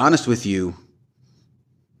I'll be honest with you,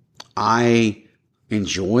 I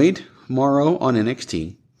enjoyed Mauro on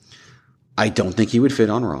NXT. I don't think he would fit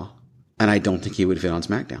on Raw, and I don't think he would fit on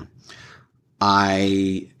SmackDown.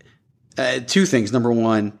 Two things. Number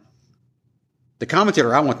one, the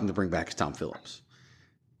commentator I want them to bring back is Tom Phillips.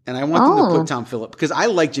 And I want them to put Tom Phillips, because I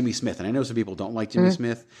like Jimmy Smith, and I know some people don't like Jimmy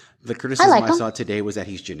Smith. The criticism I saw today was that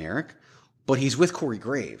he's generic, but he's with Corey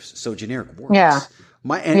Graves, so generic works. Yeah.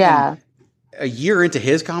 And a year into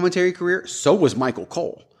his commentary career, so was Michael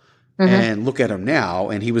Cole. And look at him now,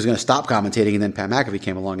 and he was going to stop commentating, and then Pat McAfee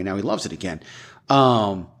came along, and now he loves it again.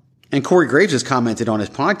 And Corey Graves has commented on his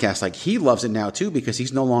podcast, like he loves it now too, because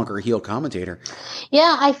he's no longer a heel commentator.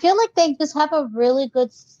 Yeah, I feel like they just have a really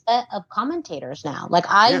good set of commentators now. Like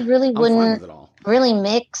I really wouldn't really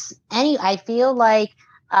mix any. I feel like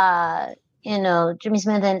Jimmy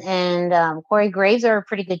Smith and Corey Graves are a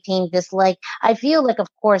pretty good team. Just like I feel like, of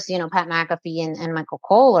course, Pat McAfee and Michael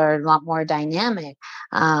Cole are a lot more dynamic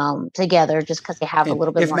together, just because they have a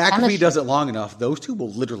little bit more chemistry. If McAfee does it long enough, those two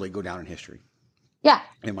will literally go down in history. Yeah,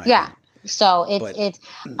 opinion. So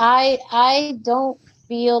I don't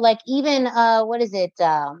feel like even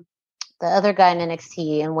the other guy in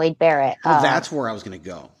NXT and Wade Barrett. Well, that's where I was going to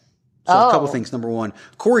go. So a couple things. Number one,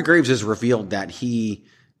 Corey Graves has revealed that he's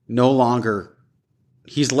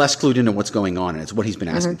less clued into what's going on, and it's what he's been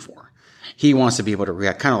asking for. He wants to be able to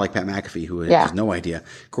react, kind of like Pat McAfee, who has no idea.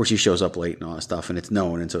 Of course, he shows up late and all that stuff, and it's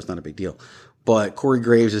known, and so it's not a big deal. But Corey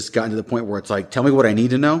Graves has gotten to the point where it's like, tell me what I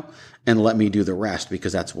need to know, and let me do the rest,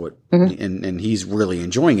 because that's what, and he's really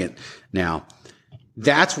enjoying it now.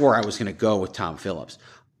 That's where I was going to go with Tom Phillips.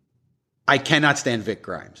 I cannot stand Vic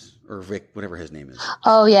Grimes, or Vic, whatever his name is.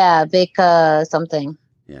 Oh yeah, Vic something.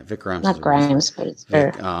 Yeah, Vic Grimes. Not Grimes, but it's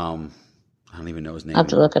Vic. I don't even know his name. I have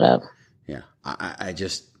to look it up. Yeah, I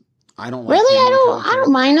don't like really. I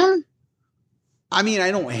don't mind him. I mean,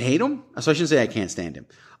 I don't hate him, so I shouldn't say I can't stand him.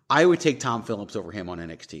 I would take Tom Phillips over him on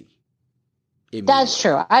NXT. That's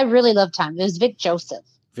true. I really love Tom. It was Vic Joseph.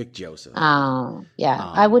 Vic Joseph.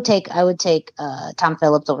 I would take Tom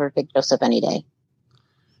Phillips over Vic Joseph any day.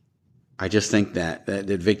 I just think that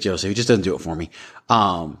Vic Joseph, he just doesn't do it for me.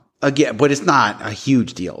 Again, but it's not a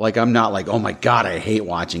huge deal. Like, I'm not like, oh my God, I hate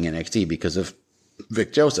watching NXT because of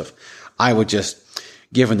Vic Joseph. I would just,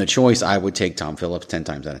 given the choice, I would take Tom Phillips 10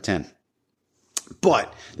 times out of 10.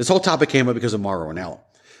 But this whole topic came up because of Mauro Ranallo.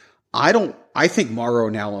 I think Mauro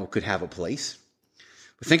Ranallo could have a place.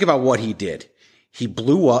 But think about what he did. He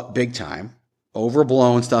blew up big time,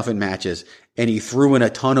 overblown stuff in matches, and he threw in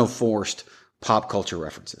a ton of forced pop culture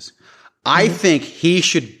references. I think he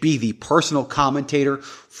should be the personal commentator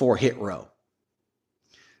for Hit Row.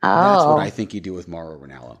 That's what I think you do with Mauro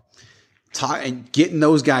Ranallo. And getting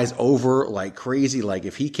those guys over like crazy, like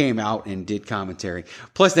if he came out and did commentary.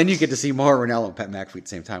 Plus, then you get to see Mauro Ranallo and Pat McAfee at the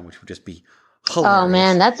same time, which would just be hilarious. Oh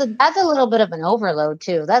man, that's a little bit of an overload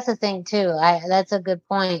too. That's the thing too. That's a good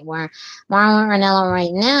point. Where Mauro Ranallo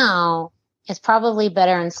right now is probably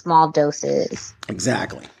better in small doses.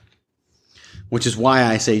 Exactly. Which is why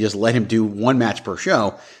I say just let him do one match per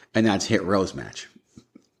show, and that's Hit Row's match.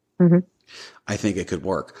 I think it could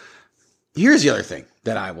work. Here's the other thing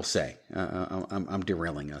that I will say. I'm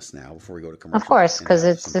derailing us now before we go to commercial. Of course, because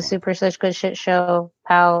it's the Super Such Good Shit Show,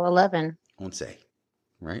 POW 11. Once,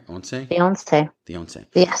 right? Once? The Once.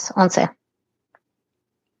 Yes, Once.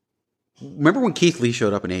 Remember when Keith Lee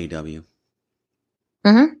showed up in AEW?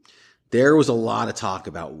 There was a lot of talk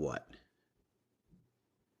about what?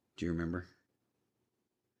 Do you remember?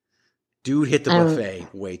 Dude hit the buffet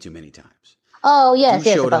way too many times. Oh, yes.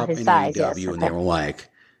 Dude showed up in AEW and they were like,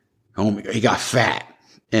 oh my God, he got fat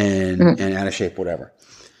and out of shape, whatever.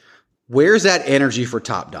 Where's that energy for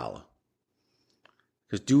Top Dollar?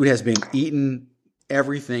 Because dude has been eating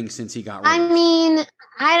everything since he got released.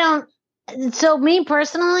 I mean, so me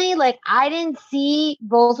personally, like I didn't see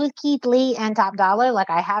both with Keith Lee and Top Dollar.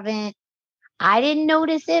 Like I didn't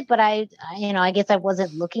notice it, but I guess I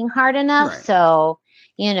wasn't looking hard enough. Right. So,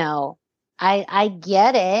 I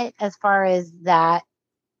get it as far as that,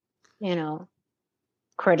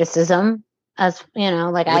 criticism. as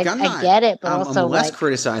like I get it, but also I'm less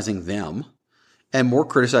criticizing them and more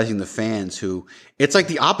criticizing the fans who it's like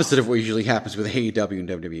the opposite of what usually happens with AEW and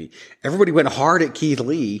WWE. Everybody went hard at Keith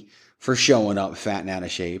Lee for showing up fat and out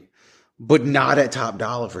of shape, but not at Top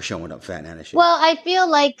Dollar for showing up fat and out of shape. Well, I feel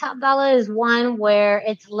like Top Dollar is one where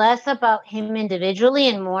it's less about him individually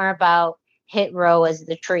and more about Hit Row as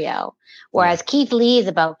the trio, whereas Keith Lee is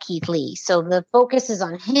about Keith Lee. So the focus is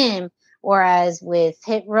on him, whereas with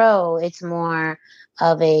Hit Row, it's more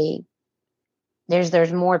of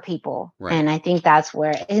there's more people. Right. And I think that's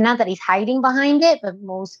where it's not that he's hiding behind it, but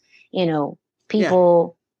most,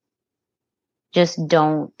 people just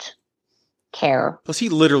don't care. Plus, he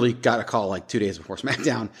literally got a call like 2 days before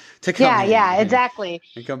SmackDown to come exactly.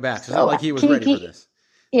 And come back. So it's not like he was ready for this.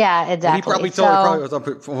 Yeah, exactly. And he probably was on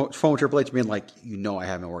the phone with Triple H being like, I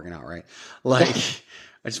haven't been working out, right? Like,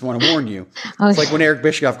 I just want to warn you. It's like when Eric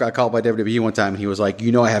Bischoff got called by WWE one time and he was like,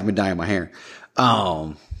 I haven't been dyeing my hair.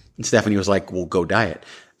 And Stephanie was like, well, go dye it.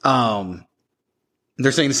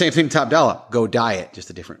 They're saying the same thing to Top Dollar. Go dye it, just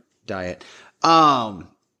a different diet.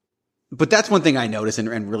 But that's one thing I noticed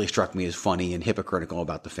and really struck me as funny and hypocritical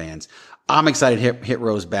about the fans. I'm excited Hit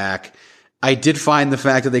Row's back. I did find the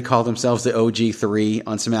fact that they call themselves the OG3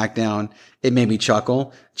 on SmackDown. It made me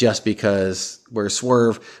chuckle just because where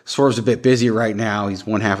Swerve's a bit busy right now. He's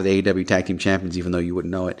one half of the AEW Tag Team Champions, even though you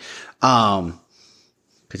wouldn't know it.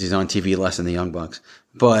 Cause he's on TV less than the Young Bucks,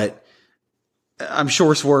 but I'm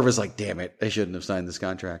sure Swerve is like, damn it, I shouldn't have signed this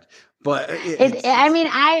contract. But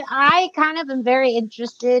I kind of am very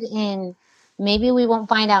interested in, maybe we won't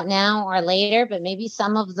find out now or later, but maybe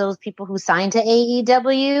some of those people who signed to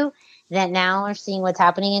AEW that now are seeing what's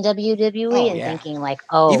happening in WWE thinking like,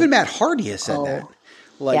 even Matt Hardy has said that.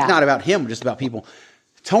 Like, not about him, just about people.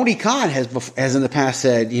 Tony Khan has in the past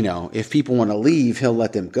said, if people want to leave, he'll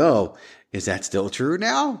let them go. Is that still true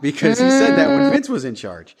now? Because he said that when Vince was in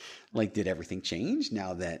charge. Like, did everything change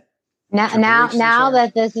now that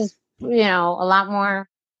that this is, a lot more.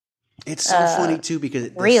 It's so funny too,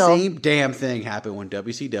 because real. The same damn thing happened when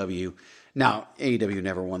WCW, now AEW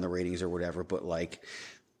never won the ratings or whatever, but like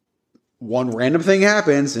one random thing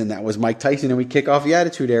happens and that was Mike Tyson and we kick off the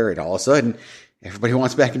Attitude Era and all of a sudden everybody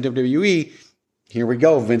wants back in WWE. Here we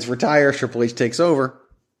go. Vince retires. Triple H takes over.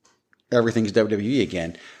 Everything's WWE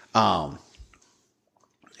again.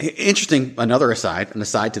 Interesting. Another aside, an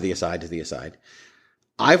aside to the aside to the aside.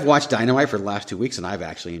 I've watched Dynamite for the last 2 weeks and I've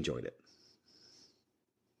actually enjoyed it.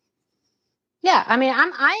 Yeah. I mean,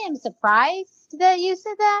 I am surprised that you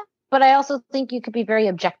said that, but I also think you could be very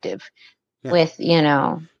objective with,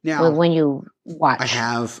 now, when you watch.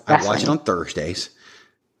 I watch it on Thursdays.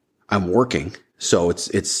 I'm working. So it's,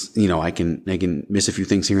 I can miss a few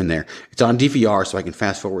things here and there. It's on DVR, so I can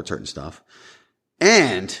fast forward certain stuff.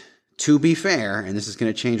 And to be fair, and this is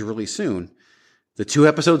going to change really soon, the 2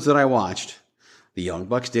 episodes that I watched, the Young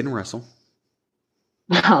Bucks didn't wrestle.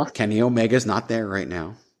 No. Kenny Omega's not there right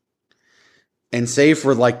now. And save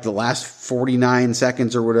for like the last 49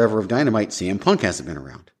 seconds or whatever of Dynamite, CM Punk hasn't been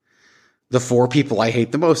around. The 4 people I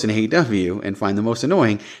hate the most in AEW and find the most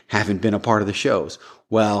annoying haven't been a part of the shows.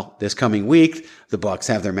 Well, this coming week, the Bucks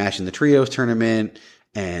have their match in the Trios tournament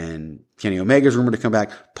and Kenny Omega's rumored to come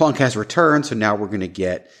back. Punk has returned, so now we're going to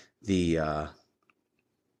get the other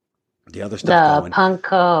stuff going. Punk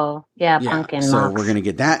and so Mox. We're going to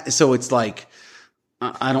get that. So it's like,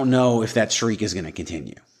 I don't know if that streak is going to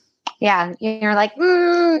continue. Yeah, you're like,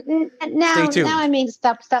 now I mean,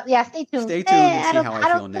 stop. Yeah, stay tuned. Stay tuned and see how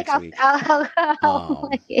I feel next week. I'll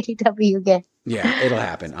like AEW again. Yeah, it'll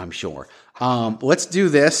happen, I'm sure. Let's do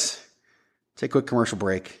this. Take a quick commercial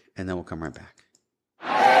break, and then we'll come right back. 8,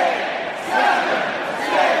 7,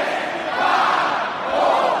 6, 5,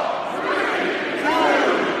 4, 3,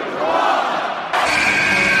 2, 1.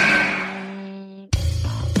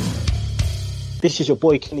 This is your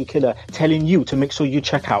boy Kenny Killer telling you to make sure you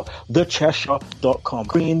check out thechairshot.com,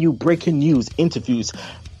 bringing you breaking news, interviews,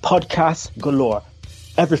 podcasts galore,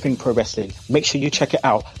 everything pro wrestling. Make sure you check it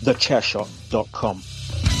out, thechairshot.com.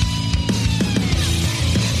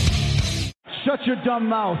 Shut your dumb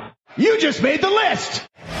mouth. You just made the list.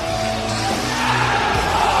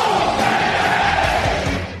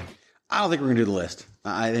 I don't think we're going to do the list.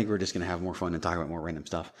 I think we're just going to have more fun and talk about more random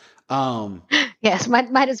stuff. Yes,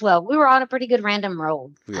 might as well. We were on a pretty good random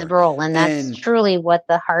roll, and that's truly what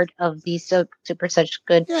the heart of the super such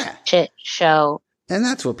good shit show. And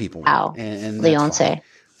that's what people want. And Leon say.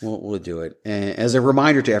 We'll do it. And as a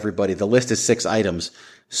reminder to everybody, the list is 6 items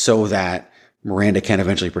so that Miranda can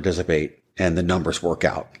eventually participate and the numbers work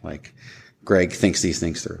out. Like Greg thinks these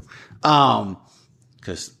things through.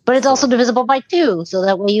 But it's also divisible by 2, so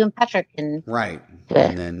that way you and Patrick can. Right.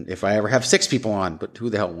 And then if I ever have 6 people on, but who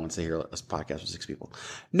the hell wants to hear a podcast with 6 people?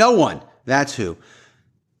 No one. That's who.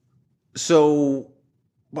 So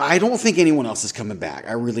I don't think anyone else is coming back.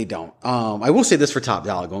 I really don't. I will say this for Top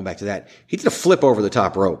Dollar, going back to that. He did a flip over the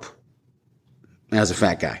top rope as a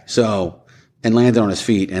fat guy. So, and landed on his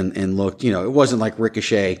feet and looked, you know, it wasn't like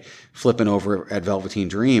Ricochet flipping over at Velveteen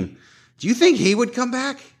Dream. Do you think he would come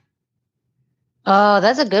back? Oh,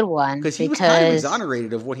 that's a good one. Because he was kind of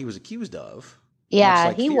exonerated of what he was accused of. Yeah,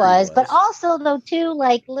 like he was. But also, though, too,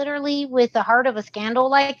 like literally with the heart of a scandal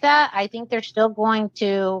like that, I think they're still going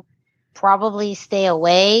to probably stay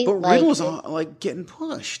away. But Riddle's like getting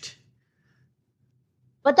pushed.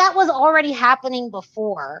 But that was already happening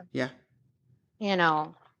before. Yeah. You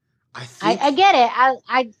know, I get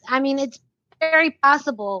it. I mean, it's very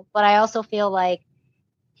possible, but I also feel like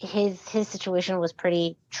his situation was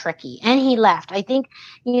pretty tricky, and he left. I think,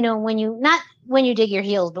 you know, when you dig your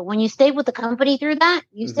heels, but when you stay with the company through that,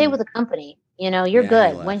 you stay with the company. You know, you're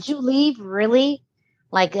good. Once you leave, really,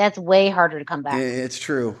 like that's way harder to come back. It's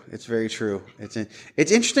true. It's very true. It's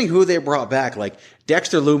interesting who they brought back. Like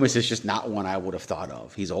Dexter Lumis is just not one I would have thought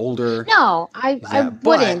of. He's older. No, I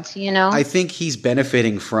wouldn't. You know, I think he's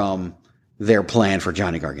benefiting from their plan for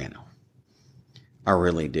Johnny Gargano. I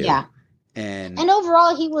really do. Yeah. And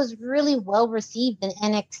overall, he was really well received in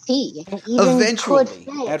NXT. And even eventually,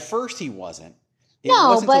 at first he wasn't. It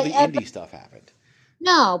wasn't until the indie stuff happened.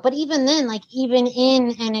 No, but even then, like even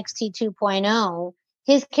in NXT 2.0,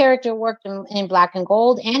 his character worked in Black and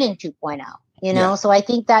Gold and in 2.0. You know, so I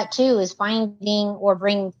think that too is finding or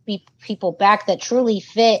bringing people back that truly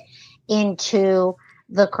fit into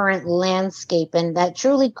the current landscape and that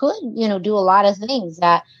truly could, you know, do a lot of things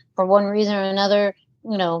that for one reason or another,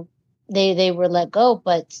 you know, they were let go,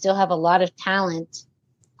 but still have a lot of talent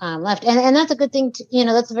left. And that's a good thing to, you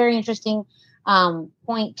know, that's a very interesting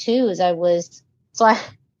point too, is I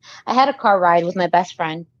had a car ride with my best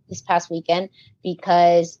friend this past weekend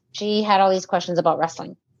because she had all these questions about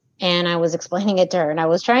wrestling. And I was explaining it to her, and I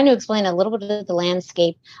was trying to explain a little bit of the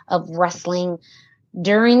landscape of wrestling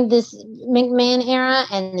during this McMahon era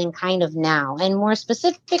and then kind of now, and more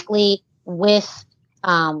specifically with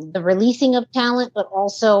the releasing of talent, but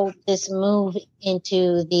also this move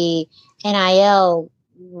into the NIL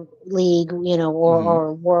league, you know,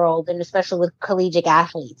 or world, and especially with collegiate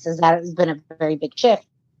athletes, as that has been a very big shift.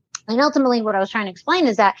 And ultimately what I was trying to explain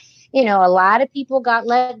is that, you know, a lot of people got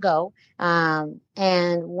let go. And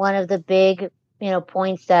one of the big, you know,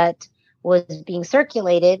 points that was being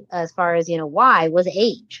circulated as far as, you know, why was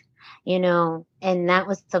age. You know, and that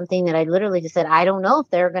was something that I literally just said, I don't know if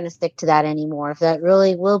they're going to stick to that anymore, if that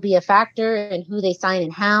really will be a factor and who they sign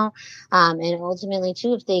and how. And ultimately,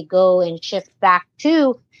 too, if they go and shift back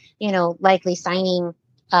to, you know, likely signing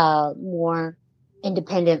more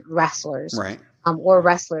independent wrestlers. Right. Or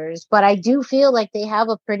wrestlers. But I do feel like they have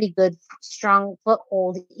a pretty good, strong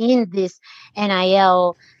foothold in this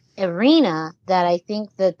NIL arena that I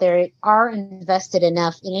think that they are invested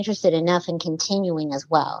enough and interested enough in continuing as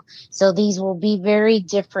well. So these will be very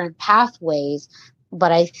different pathways,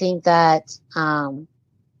 but I think that even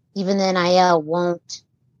the NIL won't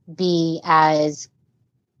be as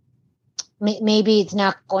maybe it's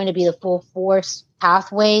not going to be the full force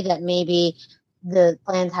pathway that maybe the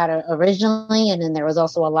plans had originally. And then there was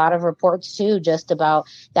also a lot of reports too, just about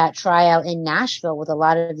that tryout in Nashville with a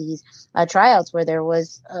lot of these tryouts where there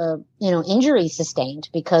was, you know, injuries sustained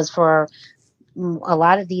because for a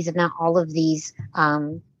lot of these, if not all of these,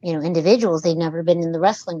 you know, individuals, they've never been in the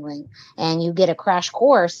wrestling ring, and you get a crash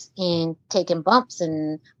course in taking bumps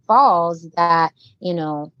and falls that, you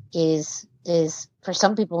know, is for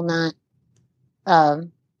some people not,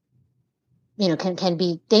 you know, can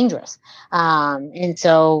be dangerous. And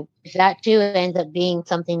so if that too ends up being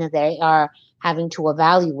something that they are having to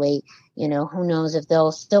evaluate, you know, who knows if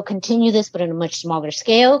they'll still continue this, but on a much smaller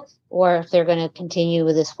scale, or if they're going to continue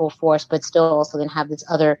with this full force, but still also going to have this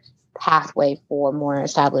other pathway for more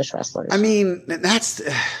established wrestlers. I mean, that's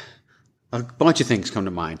a bunch of things come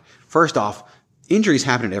to mind. First off, injuries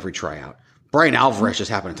happen at every tryout. Brian Alvarez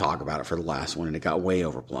just happened to talk about it for the last one, and it got way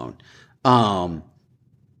overblown.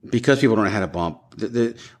 Because people don't know how to bump.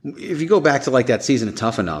 If you go back to like that season of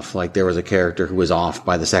Tough Enough, like there was a character who was off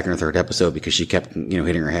by the second or third episode because she kept, you know,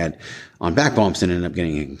 hitting her head on back bumps and ended up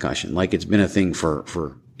getting a concussion. Like it's been a thing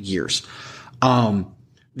for years.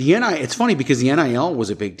 It's funny because the NIL was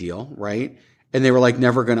a big deal, right? And they were like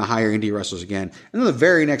never going to hire indie wrestlers again. And then the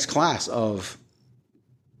very next class of,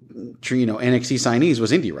 you know, NXT signees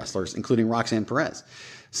was indie wrestlers, including Roxanne Perez.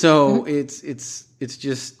 So it's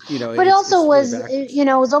just, you know. But it also was, you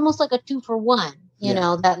know, it was almost like a 2-for-1. you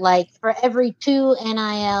know, that like for every 2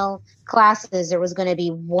 NIL classes, there was going to be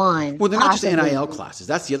one. Well, they're not just NIL classes.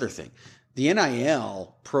 That's the other thing. The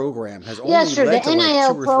NIL program has only Yeah, led sure. to The like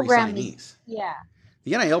NIL 2 or program 3 signees. Yeah.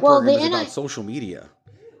 The NIL program is about social media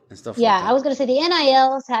and stuff like that. I was going to say the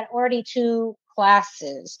NILs had already 2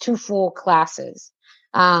 full classes.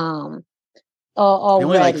 Already.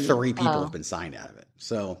 Only like 3 people have been signed out of it.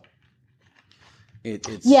 So it's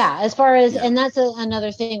as far as and that's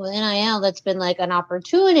another thing with NIL that's been like an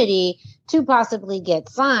opportunity to possibly get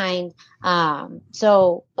signed.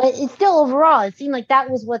 So, but it's still overall, it seemed like that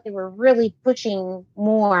was what they were really pushing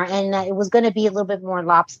more, and that it was going to be a little bit more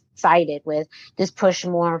lopsided with this push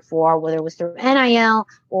more for whether it was through NIL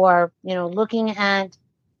or, you know, looking at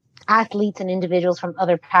athletes and individuals from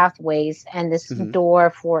other pathways, and this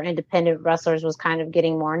door for independent wrestlers was kind of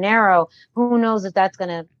getting more narrow. Who knows if that's going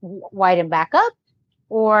to widen back up,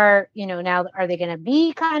 or, you know, now are they going to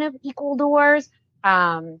be kind of equal doors?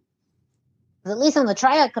 At least on the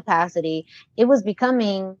tryout capacity, it was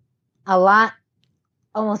becoming a lot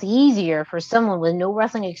almost easier for someone with no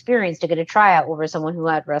wrestling experience to get a tryout over someone who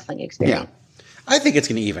had wrestling experience. Yeah, I think it's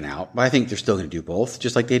going to even out, but I think they're still going to do both,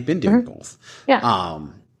 just like they'd been doing both. Yeah.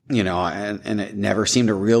 You know, and it never seemed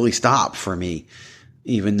to really stop for me,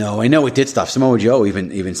 even though I know it did stop. Samoa Joe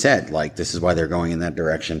even said, like, this is why they're going in that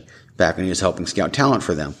direction back when he was helping scout talent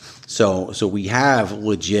for them. So we have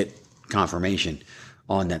legit confirmation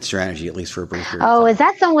on that strategy, at least for a brief period. Oh, is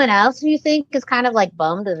that someone else who you think is kind of like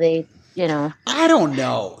bummed that they, you know? I don't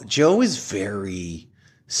know. Joe is very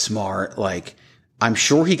smart. Like, I'm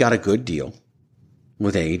sure he got a good deal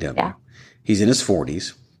with AEW. Yeah. He's in his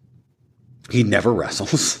 40s. He never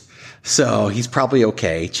wrestles. So he's probably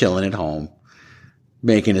okay chilling at home,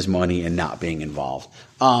 making his money and not being involved.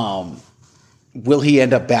 Will he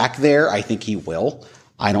end up back there? I think he will.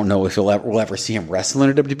 I don't know if we'll ever see him wrestle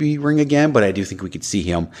in a WWE ring again, but I do think we could see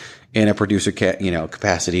him in a producer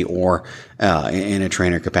capacity or in a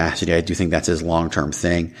trainer capacity. I do think that's his long-term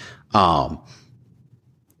thing. But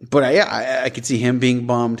I could see him being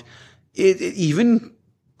bummed. Even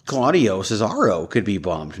Claudio Cesaro could be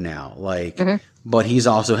bummed now, but he's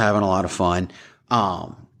also having a lot of fun.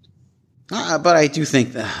 But I do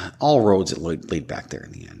think that all roads lead back there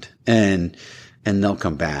in the end, and they'll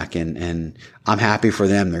come back, and I'm happy for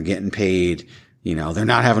them. They're getting paid. You know, they're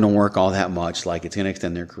not having to work all that much. Like, it's going to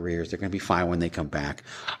extend their careers. They're going to be fine when they come back.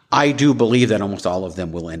 I do believe that almost all of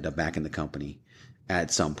them will end up back in the company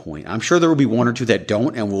at some point. I'm sure there will be 1 or 2 that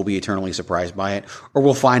don't, and we'll be eternally surprised by it, or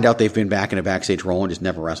we'll find out they've been back in a backstage role and just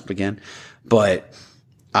never wrestled again. But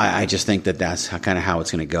I just think that that's kind of how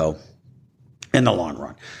it's going to go in the long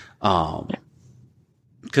run.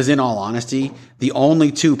 Because in all honesty, the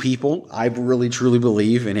only 2 people I really truly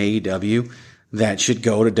believe in AEW that should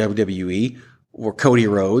go to WWE were Cody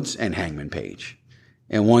Rhodes and Hangman Page,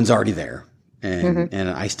 and one's already there, and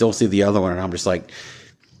I still see the other one, and I'm just like,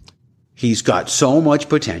 he's got so much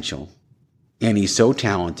potential, and he's so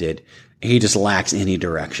talented. He just lacks any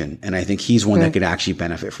direction, and I think he's one that could actually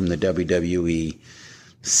benefit from the WWE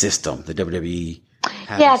system, the WWE.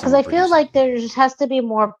 Yeah, because I feel like there just has to be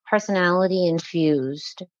more personality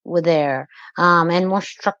infused with there, and more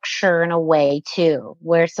structure in a way too,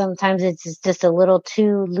 where sometimes it's just a little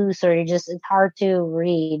too loose, or it's hard to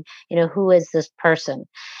read, you know, who is this person?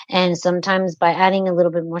 And sometimes by adding a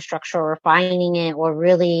little bit more structure, or refining it, or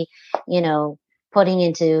really, you know, putting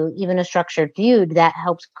into even a structured feud, that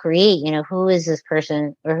helps create, you know, who is this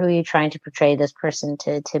person, or who are you trying to portray this person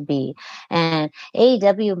to be. And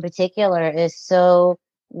AEW in particular is so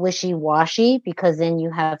wishy-washy, because then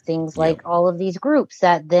you have things like all of these groups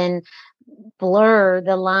that then blur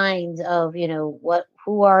the lines of, you know,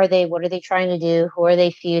 who are they, what are they trying to do, who are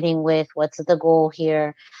they feuding with, what's the goal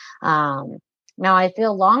here. Now I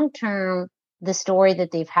feel long-term, the story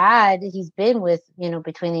that they've had, he's been with, you know,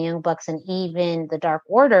 between the Young Bucks and even the Dark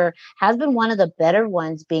Order, has been one of the better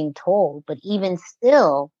ones being told. But even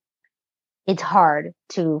still, it's hard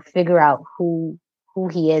to figure out who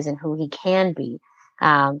he is and who he can be,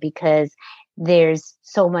 because there's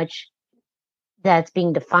so much that's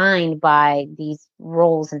being defined by these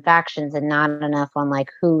roles and factions, and not enough on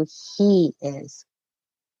like who he is.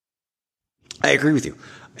 I agree with you.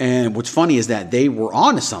 And what's funny is that they were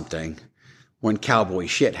onto something when Cowboy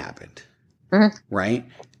shit happened, right?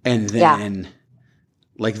 And then,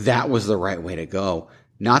 like, that was the right way to go.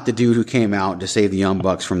 Not the dude who came out to save the Young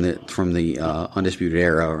Bucks from the Undisputed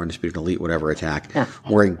Era or Undisputed Elite, whatever attack,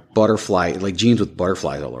 wearing jeans with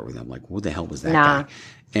butterflies all over them. Like, who the hell was that guy?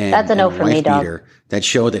 And that's a no for me, dog. That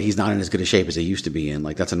showed that he's not in as good a shape as he used to be in.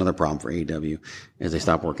 Like, that's another problem for AEW as they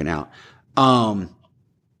stop working out. But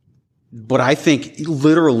I think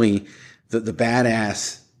literally the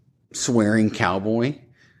badass swearing cowboy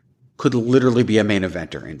could literally be a main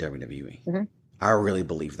eventer in WWE. Mm-hmm. I really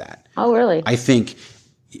believe that. Oh, really? I think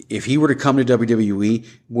if he were to come to WWE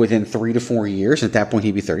within 3 to 4 years, at that point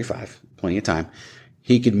he'd be 35, plenty of time,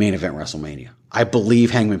 he could main event WrestleMania. I believe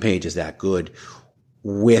Hangman Page is that good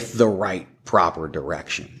with the right proper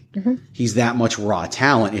direction. Mm-hmm. He's that much raw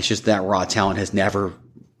talent. It's just that raw talent has never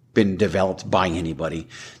been developed by anybody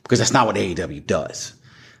because that's not what AEW does.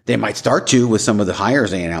 They might start to with some of the hires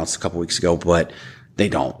they announced a couple weeks ago, but they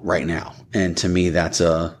don't right now. And to me, that's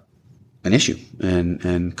an issue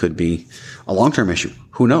and could be a long-term issue.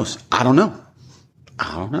 Who knows? I don't know.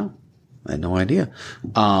 I had no idea.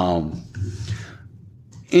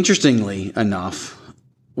 Interestingly enough,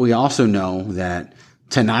 we also know that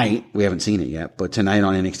tonight, we haven't seen it yet, but tonight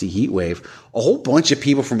on NXT Heatwave, a whole bunch of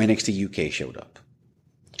people from NXT UK showed up.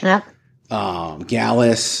 Yeah.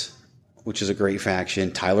 Gallus, which is a great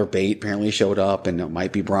faction. Tyler Bate apparently showed up, and it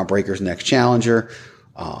might be Braun Breaker's next challenger.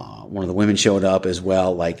 One of the women showed up as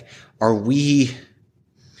well. Like, so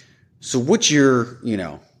what's your,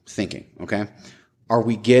 thinking? Okay.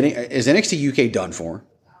 Is NXT UK done for?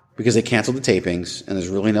 Because they canceled the tapings and there's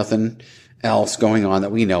really nothing else going on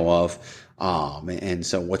that we know of. And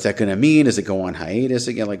so what's that going to mean? Does it go on hiatus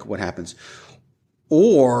again? Like, what happens?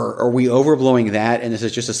 Or are we overblowing that and this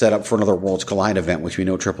is just a setup for another Worlds Collide event, which we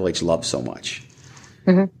know Triple H loves so much?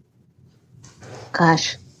 Mm-hmm.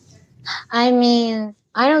 Gosh. I mean,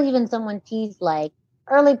 I know even someone teased like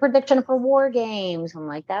early prediction for War Games. I'm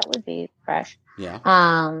like, that would be fresh. Yeah.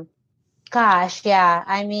 Gosh, yeah.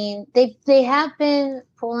 I mean, they have been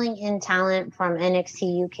pulling in talent from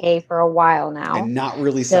NXT UK for a while now. And not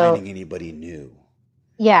really signing anybody new.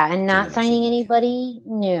 Yeah, and not signing anybody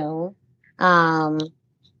new. I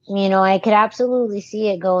could absolutely see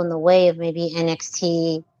it go in the way of maybe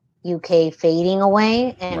NXT UK fading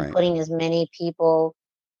away and putting as many people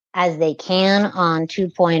as they can on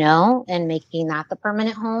 2.0 and making that the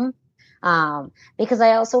permanent home. Because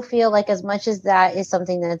I also feel like as much as that is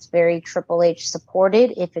something that's very Triple H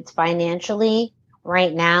supported, if it's financially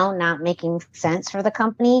right now not making sense for the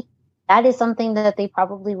company, that is something that they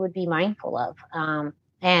probably would be mindful of.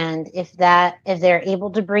 And if they're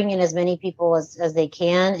able to bring in as many people as they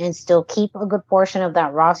can and still keep a good portion of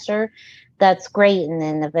that roster, that's great. And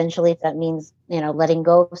then eventually if that means, letting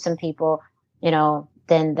go of some people,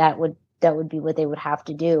 then that would be what they would have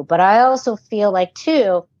to do. But I also feel like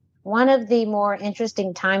too, one of the more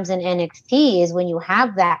interesting times in NXT is when you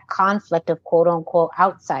have that conflict of quote unquote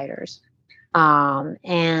outsiders.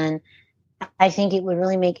 And I think it would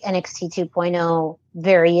really make NXT 2.0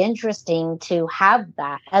 very interesting to have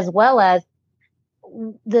that, as well as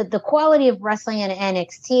the quality of wrestling in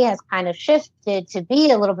NXT has kind of shifted to be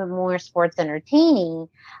a little bit more sports entertaining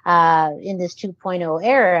in this 2.0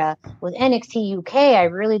 era. With NXT UK, I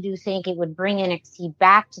really do think it would bring NXT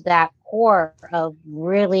back to that core of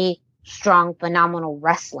really strong, phenomenal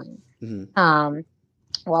wrestling,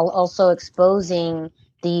 while also exposing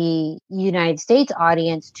the United States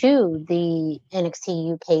audience to the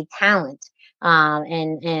NXT UK talent,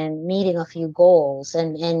 and meeting a few goals.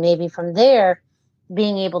 And maybe from there,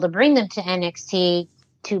 being able to bring them to NXT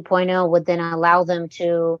 2.0 would then allow them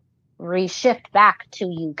to reshift back to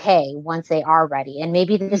UK once they are ready. And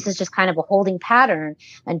maybe this is just kind of a holding pattern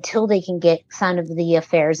until they can get some of the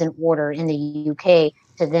affairs in order in the UK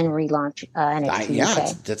to then relaunch NXT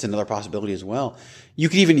UK. That's another possibility as well. You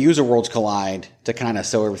could even use a Worlds Collide to kind of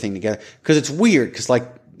sew everything together. Because it's weird, because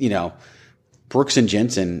Briggs and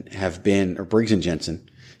Jensen have been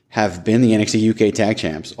the NXT UK tag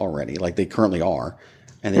champs already. Like they currently are.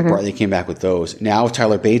 And they came back with those. Now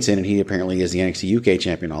Tyler Bates in, and he apparently is the NXT UK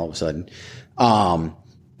champion all of a sudden.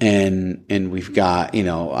 And we've got,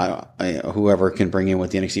 whoever can bring in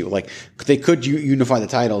with the NXT, like they could unify the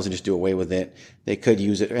titles and just do away with it. They could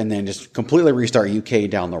use it and then just completely restart UK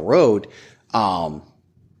down the road.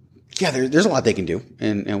 There's a lot they can do,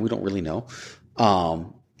 and we don't really know.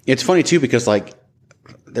 It's funny too, because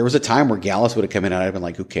there was a time where Gallus would have come in and I'd have been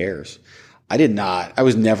like, who cares? I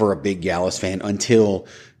was never a big Gallus fan until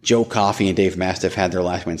Joe Coffey and Dave Mastiff had their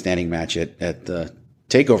last man standing match at the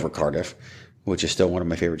TakeOver Cardiff, which is still one of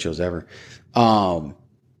my favorite shows ever. And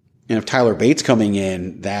if Tyler Bates coming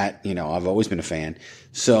in, that, I've always been a fan.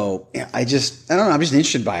 So I don't know. I'm just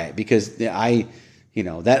interested by it because the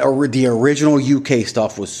original UK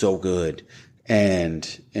stuff was so good.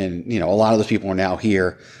 And a lot of those people are now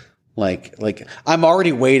here. Like I'm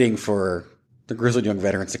already waiting for the Grizzled Young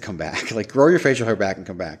Veterans to come back. Like, grow your facial hair back and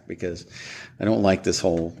come back, because I don't like this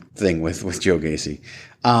whole thing with Joe Gacy.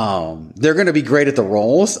 They're going to be great at the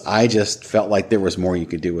roles. I just felt like there was more you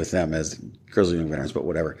could do with them as Grizzled Young Veterans, but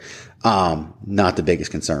whatever. Not the biggest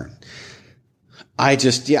concern. It's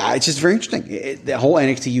just very interesting. The whole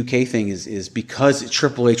NXT UK thing is because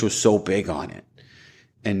Triple H was so big on it.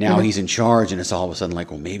 And now he's in charge, and it's all of a sudden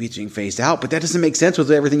like, well, maybe it's being phased out, but that doesn't make sense with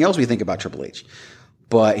everything else we think about Triple H.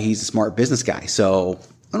 But he's a smart business guy, so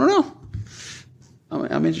I don't know.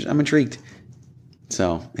 I'm intrigued.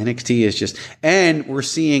 So NXT is just, and we're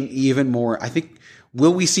seeing even more. I think,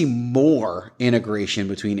 will we see more integration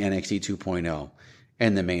between NXT 2.0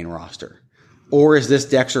 and the main roster, or is this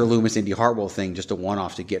Dexter Lumis, Indy Hartwell thing just a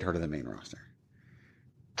one-off to get her to the main roster?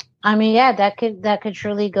 I mean, yeah, that could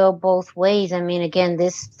truly go both ways. I mean, again,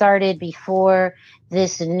 this started before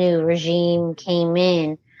this new regime came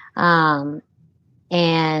in.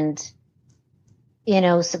 And,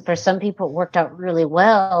 so for some people it worked out really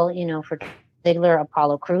well, for Ziggler,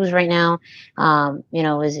 Apollo Crews right now,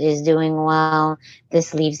 is doing well.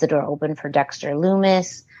 This leaves the door open for Dexter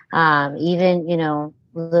Lumis. Even,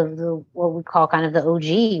 the what we call kind of the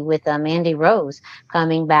OG with Mandy Rose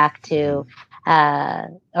coming back to,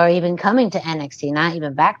 or even coming to NXT, not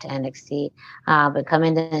even back to NXT, but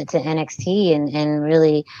coming to NXT and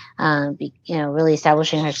really, really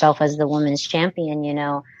establishing herself as the women's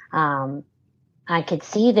champion. I could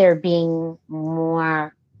see there being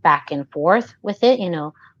more back and forth with it,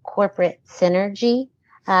 corporate synergy,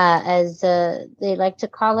 as they like to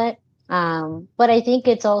call it. But I think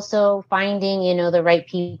it's also finding, the right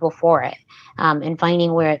people for it, and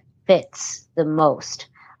finding where it fits the most.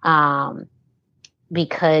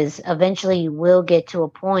 Because eventually you will get to a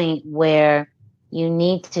point where you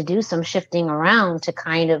need to do some shifting around to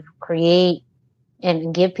kind of create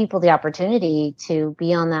and give people the opportunity to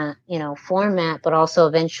be on that, format, but also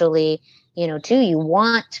eventually, too, you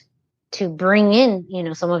want to bring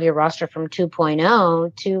in, some of your roster from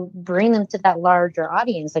 2.0 to bring them to that larger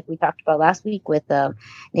audience, like we talked about last week with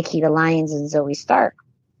Nikita Lyons and Zoe Stark.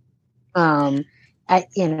 I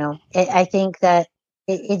think that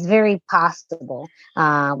it's very possible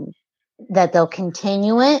that they'll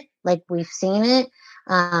continue it like we've seen it.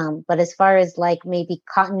 But as far as like maybe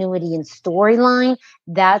continuity and storyline,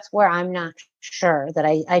 that's where I'm not sure. That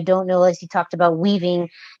I don't know, as you talked about weaving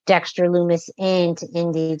Dexter Lumis into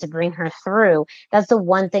Indy to bring her through. That's the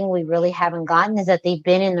one thing we really haven't gotten, is that they've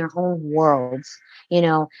been in their own worlds.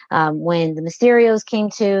 When the Mysterios came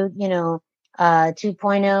to,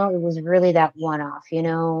 2.0, it was really that one-off,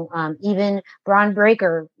 even Braun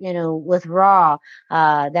Breaker, with Raw,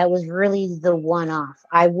 that was really the one-off.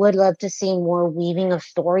 I would love to see more weaving of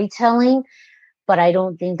storytelling, but I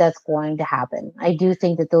don't think that's going to happen. I do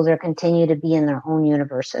think that those are continue to be in their own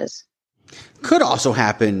universes. Could also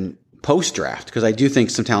happen post-draft, because I do think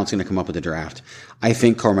some talent's going to come up with the draft. I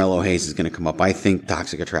think Carmelo Hayes is going to come up. I think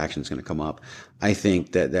Toxic Attraction is going to come up. I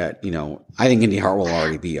think that I think Indy Hart will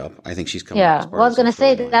already be up. I think she's coming up. Yeah, well, I was going to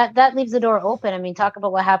say that leaves the door open. I mean, talk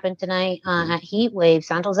about what happened tonight at Heat Wave.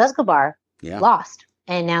 Santos Escobar lost,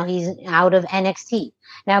 and now he's out of NXT.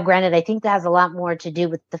 Now, granted, I think that has a lot more to do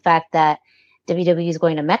with the fact that WWE is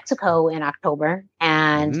going to Mexico in October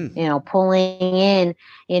and, pulling in,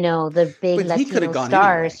 the big Latino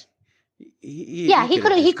stars. Anyway.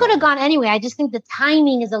 He could have gone anyway. I just think the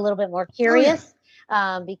timing is a little bit more curious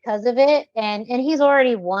because of it. And he's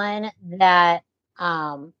already one that,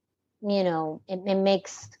 it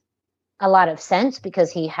makes a lot of sense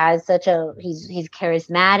because he has he's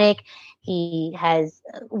charismatic. He has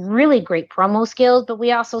really great promo skills, but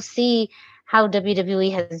we also see how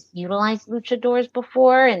WWE has utilized luchadors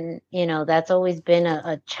before. And, that's always been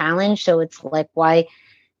a challenge. So it's like, why,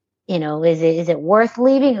 is it worth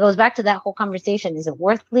leaving? It goes back to that whole conversation. Is it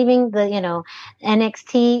worth leaving the,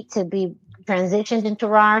 NXT to be transitioned into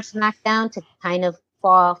Raw or SmackDown to kind of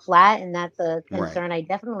fall flat? And that's a concern I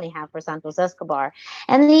definitely have for Santos Escobar.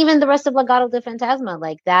 And even the rest of Legado del Fantasma,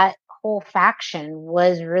 like that whole faction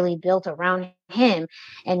was really built around him.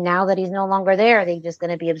 And now that he's no longer there, they're just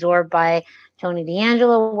going to be absorbed by Tony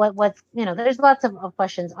D'Angelo. What's there's lots of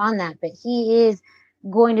questions on that, but he is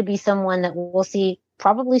going to be someone that we'll see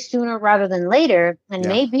probably sooner rather than later, and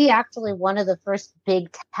maybe actually one of the first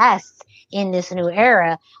big tests in this new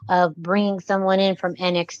era of bringing someone in from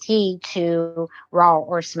NXT to Raw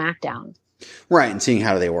or SmackDown. Right, and seeing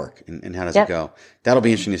how do they work and how does it go. That'll be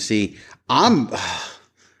interesting to see.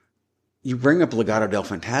 You bring up Legado del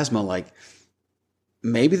Fantasma, like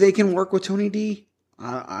maybe they can work with Tony D.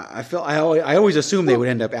 I always assume they would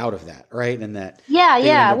end up out of that, right? And that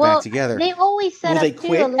well, back together. They always set will up they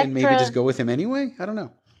quit Elektra, and maybe just go with him anyway? I don't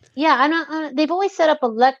know. Yeah, I know. They've always set up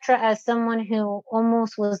Elektra as someone who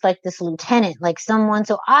almost was like this lieutenant, like someone.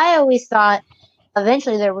 So I always thought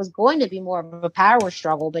eventually there was going to be more of a power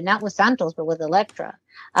struggle, but not with Santos, but with Elektra.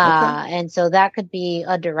 And so that could be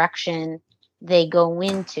a direction they go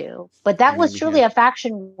into. But that was truly a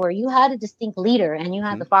faction where you had a distinct leader and you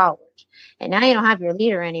had the followers. And now you don't have your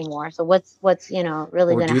leader anymore. So what's really going to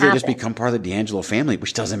happen? Or do they just become part of the D'Angelo family,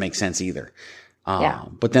 which doesn't make sense either.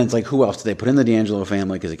 But then it's like, who else do they put in the D'Angelo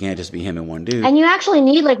family? Because it can't just be him and one dude. And you actually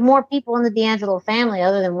need like more people in the D'Angelo family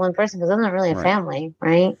other than one person, because that's not really a family,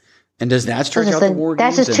 right? And does that stretch out to War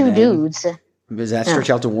Games? That's just two dudes. Does that stretch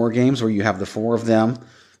out to War Games where you have the four of them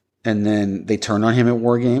and then they turn on him at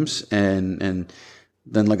War Games and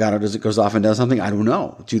then Legado goes off and does something? I don't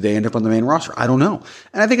know. Do they end up on the main roster? I don't know.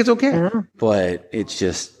 And I think it's okay. But it's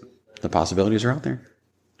just the possibilities are out there.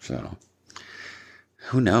 So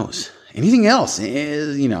who knows? Anything else?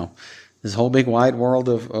 This whole big wide world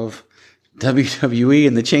of WWE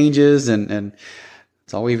and the changes and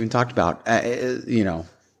it's all we even talked about.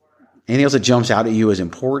 Anything else that jumps out at you as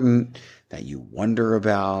important that you wonder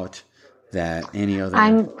about? That any other?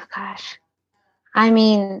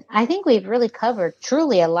 I think we've really covered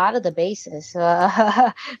truly a lot of the bases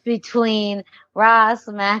between Raw,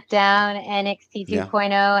 SmackDown, NXT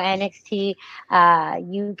 2.0,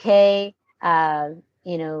 NXT UK,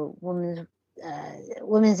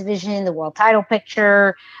 women's division, the world title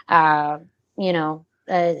picture,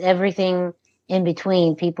 everything in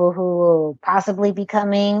between. People who will possibly be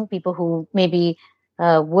coming, people who maybe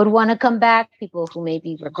would want to come back, people who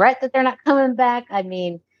maybe regret that they're not coming back. I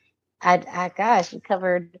mean, gosh, we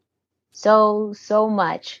covered so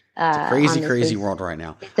much. It's a crazy world right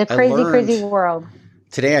now. It's a crazy world.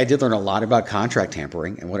 Today I did learn a lot about contract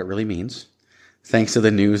tampering and what it really means. Thanks to the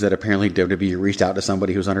news that apparently WWE reached out to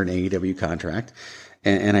somebody who's under an AEW contract.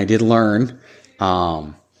 And I did learn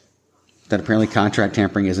that apparently contract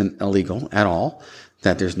tampering isn't illegal at all,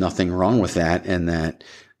 that there's nothing wrong with that, and that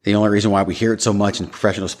the only reason why we hear it so much in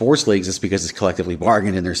professional sports leagues is because it's collectively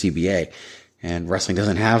bargained in their CBA. And wrestling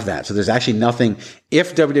doesn't have that. So there's actually nothing.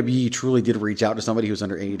 If WWE truly did reach out to somebody who's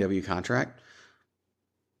under AEW contract,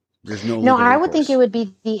 there's no legal I would recourse. think it would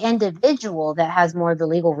be the individual that has more of the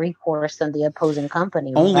legal recourse than the opposing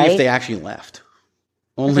company. Only if they actually left.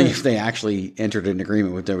 Only if they actually entered an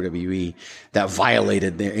agreement with WWE that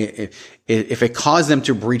violated their. If it caused them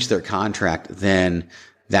to breach their contract, then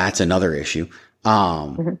that's another issue.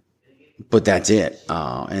 But that's it.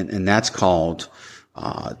 And that's called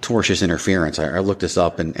tortious interference. I looked this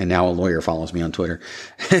up and now a lawyer follows me on Twitter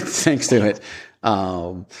thanks to it.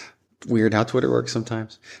 Weird how Twitter works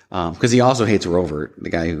sometimes. Cause he also hates Rover, the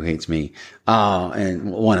guy who hates me.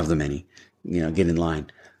 And one of the many, get in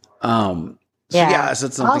line. So that's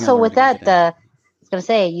something. Also with that, I was going to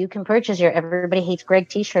say, you can purchase your Everybody Hates Greg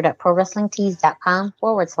t-shirt at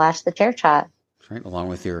prowrestlingtees.com/thechairshot. That's right. Along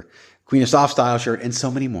with your Queen of Soft Style shirt and so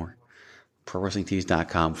many more.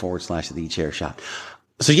 prowrestlingtees.com/thechairshot.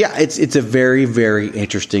 So it's a very, very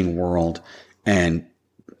interesting world. And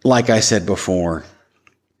like I said before,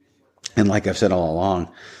 and like I've said all along,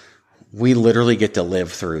 we literally get to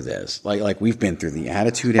live through this. Like we've been through the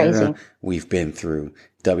Attitude Era. We've been through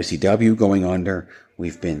WCW going under.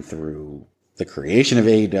 We've been through the creation of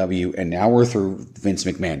AEW. And now we're through Vince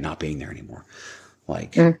McMahon not being there anymore.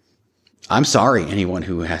 I'm sorry, anyone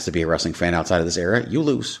who has to be a wrestling fan outside of this era, you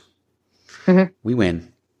lose. We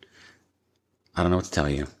win. I don't know what to tell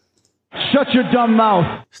you. Shut your dumb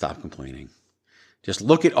mouth. Stop complaining. Just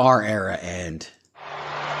look at our era and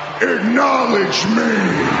acknowledge me.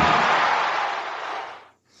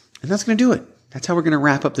 And that's going to do it. That's how we're going to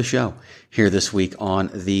wrap up the show here this week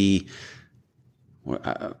on the.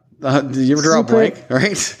 Did you ever draw a blank?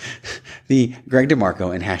 Right? The Greg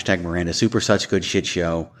DeMarco and hashtag Miranda Super Such Good Shit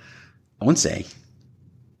Show. Once pal.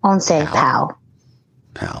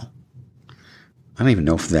 I don't even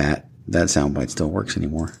know if that soundbite still works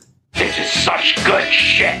anymore. This is such good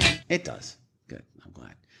shit. It does. Good. I'm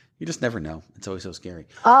glad. You just never know. It's always so scary.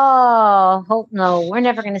 Oh, hope no. We're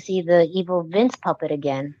never going to see the evil Vince puppet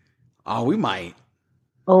again. Oh, we might.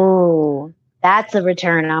 Oh, that's a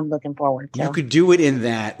return I'm looking forward to. You could do it in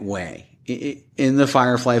that way. In the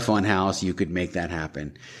Firefly Funhouse, you could make that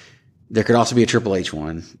happen. There could also be a Triple H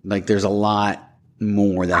one. There's a lot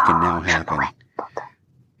more that can now happen.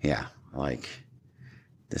 Yeah.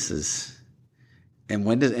 This is. And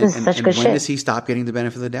when does he stop getting the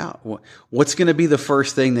benefit of the doubt? What's going to be the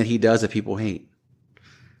first thing that he does that people hate?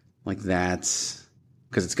 That's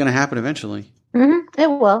because it's going to happen eventually. It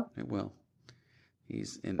will. It will.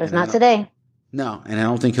 But it's not today. No, and I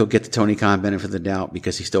don't think he'll get the Tony Khan benefit of the doubt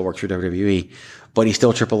because he still works for WWE, but he's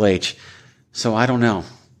still Triple H. So I don't know.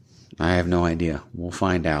 I have no idea. We'll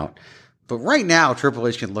find out. But right now, Triple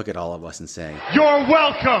H can look at all of us and say, "You're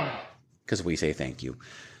welcome." Because we say thank you.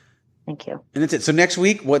 Thank you. And that's it. So next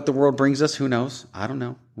week, what the world brings us, who knows? I don't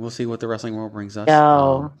know. We'll see what the wrestling world brings us.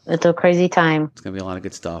 It's a crazy time. It's going to be a lot of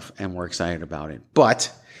good stuff, and we're excited about it.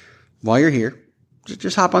 But while you're here,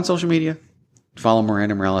 just hop on social media. Follow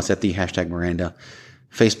Miranda Morales at the hashtag Miranda.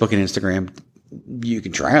 Facebook and Instagram. You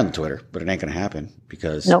can try on the Twitter, but it ain't going to happen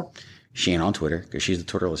because she ain't on Twitter because she's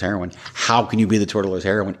the Twitterless heroine. How can you be the Twitterless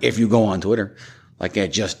heroine if you go on Twitter? Like, it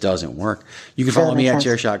just doesn't work. You can follow me at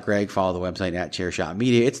Chairshot Greg. Follow the website at Chairshot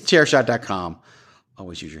Media. It's chairshot.com.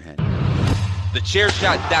 Always use your head.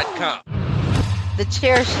 Thechairshot.com.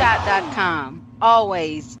 Thechairshot.com.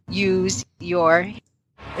 Always use your head.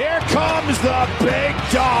 Here comes the big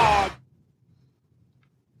dog.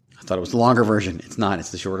 I thought it was the longer version. It's not.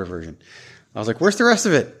 It's the shorter version. I was like, where's the rest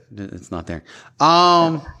of it? It's not there.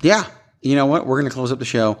 Yeah. You know what? We're going to close up the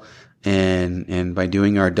show and by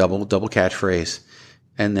doing our double catchphrase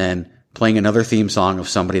and then playing another theme song of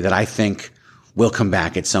somebody that I think will come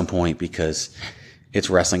back at some point because it's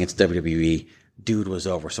wrestling. It's WWE. Dude was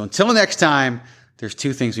over. So until next time, there's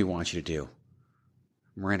two things we want you to do.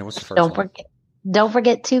 Miranda, what's the first one? Don't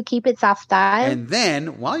forget to keep it soft style. And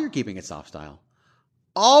then, while you're keeping it soft style,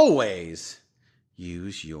 always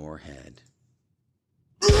use your head.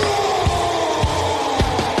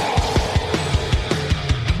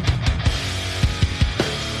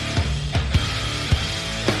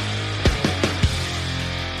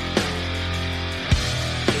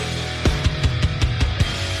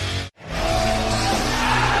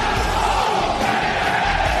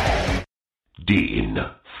 Dean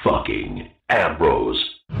fucking Ambrose.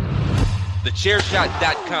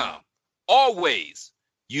 Thechairshot.com. Always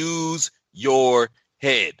use your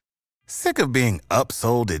head. Sick of being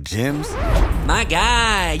upsold at gyms? My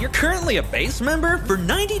guy, you're currently a base member. For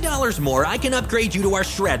 $90 more, I can upgrade you to our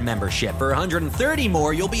Shred membership. For $130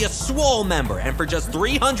 more, you'll be a Swole member. And for just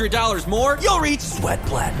 $300 more, you'll reach Sweat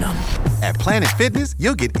Platinum. At Planet Fitness,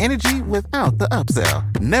 you'll get energy without the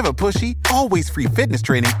upsell. Never pushy, always free fitness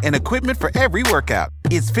training and equipment for every workout.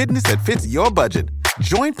 It's fitness that fits your budget.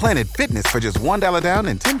 Join Planet Fitness for just $1 down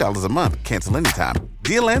and $10 a month. Cancel anytime.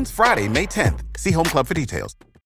 Deal ends Friday, May 10th. See Home Club for details.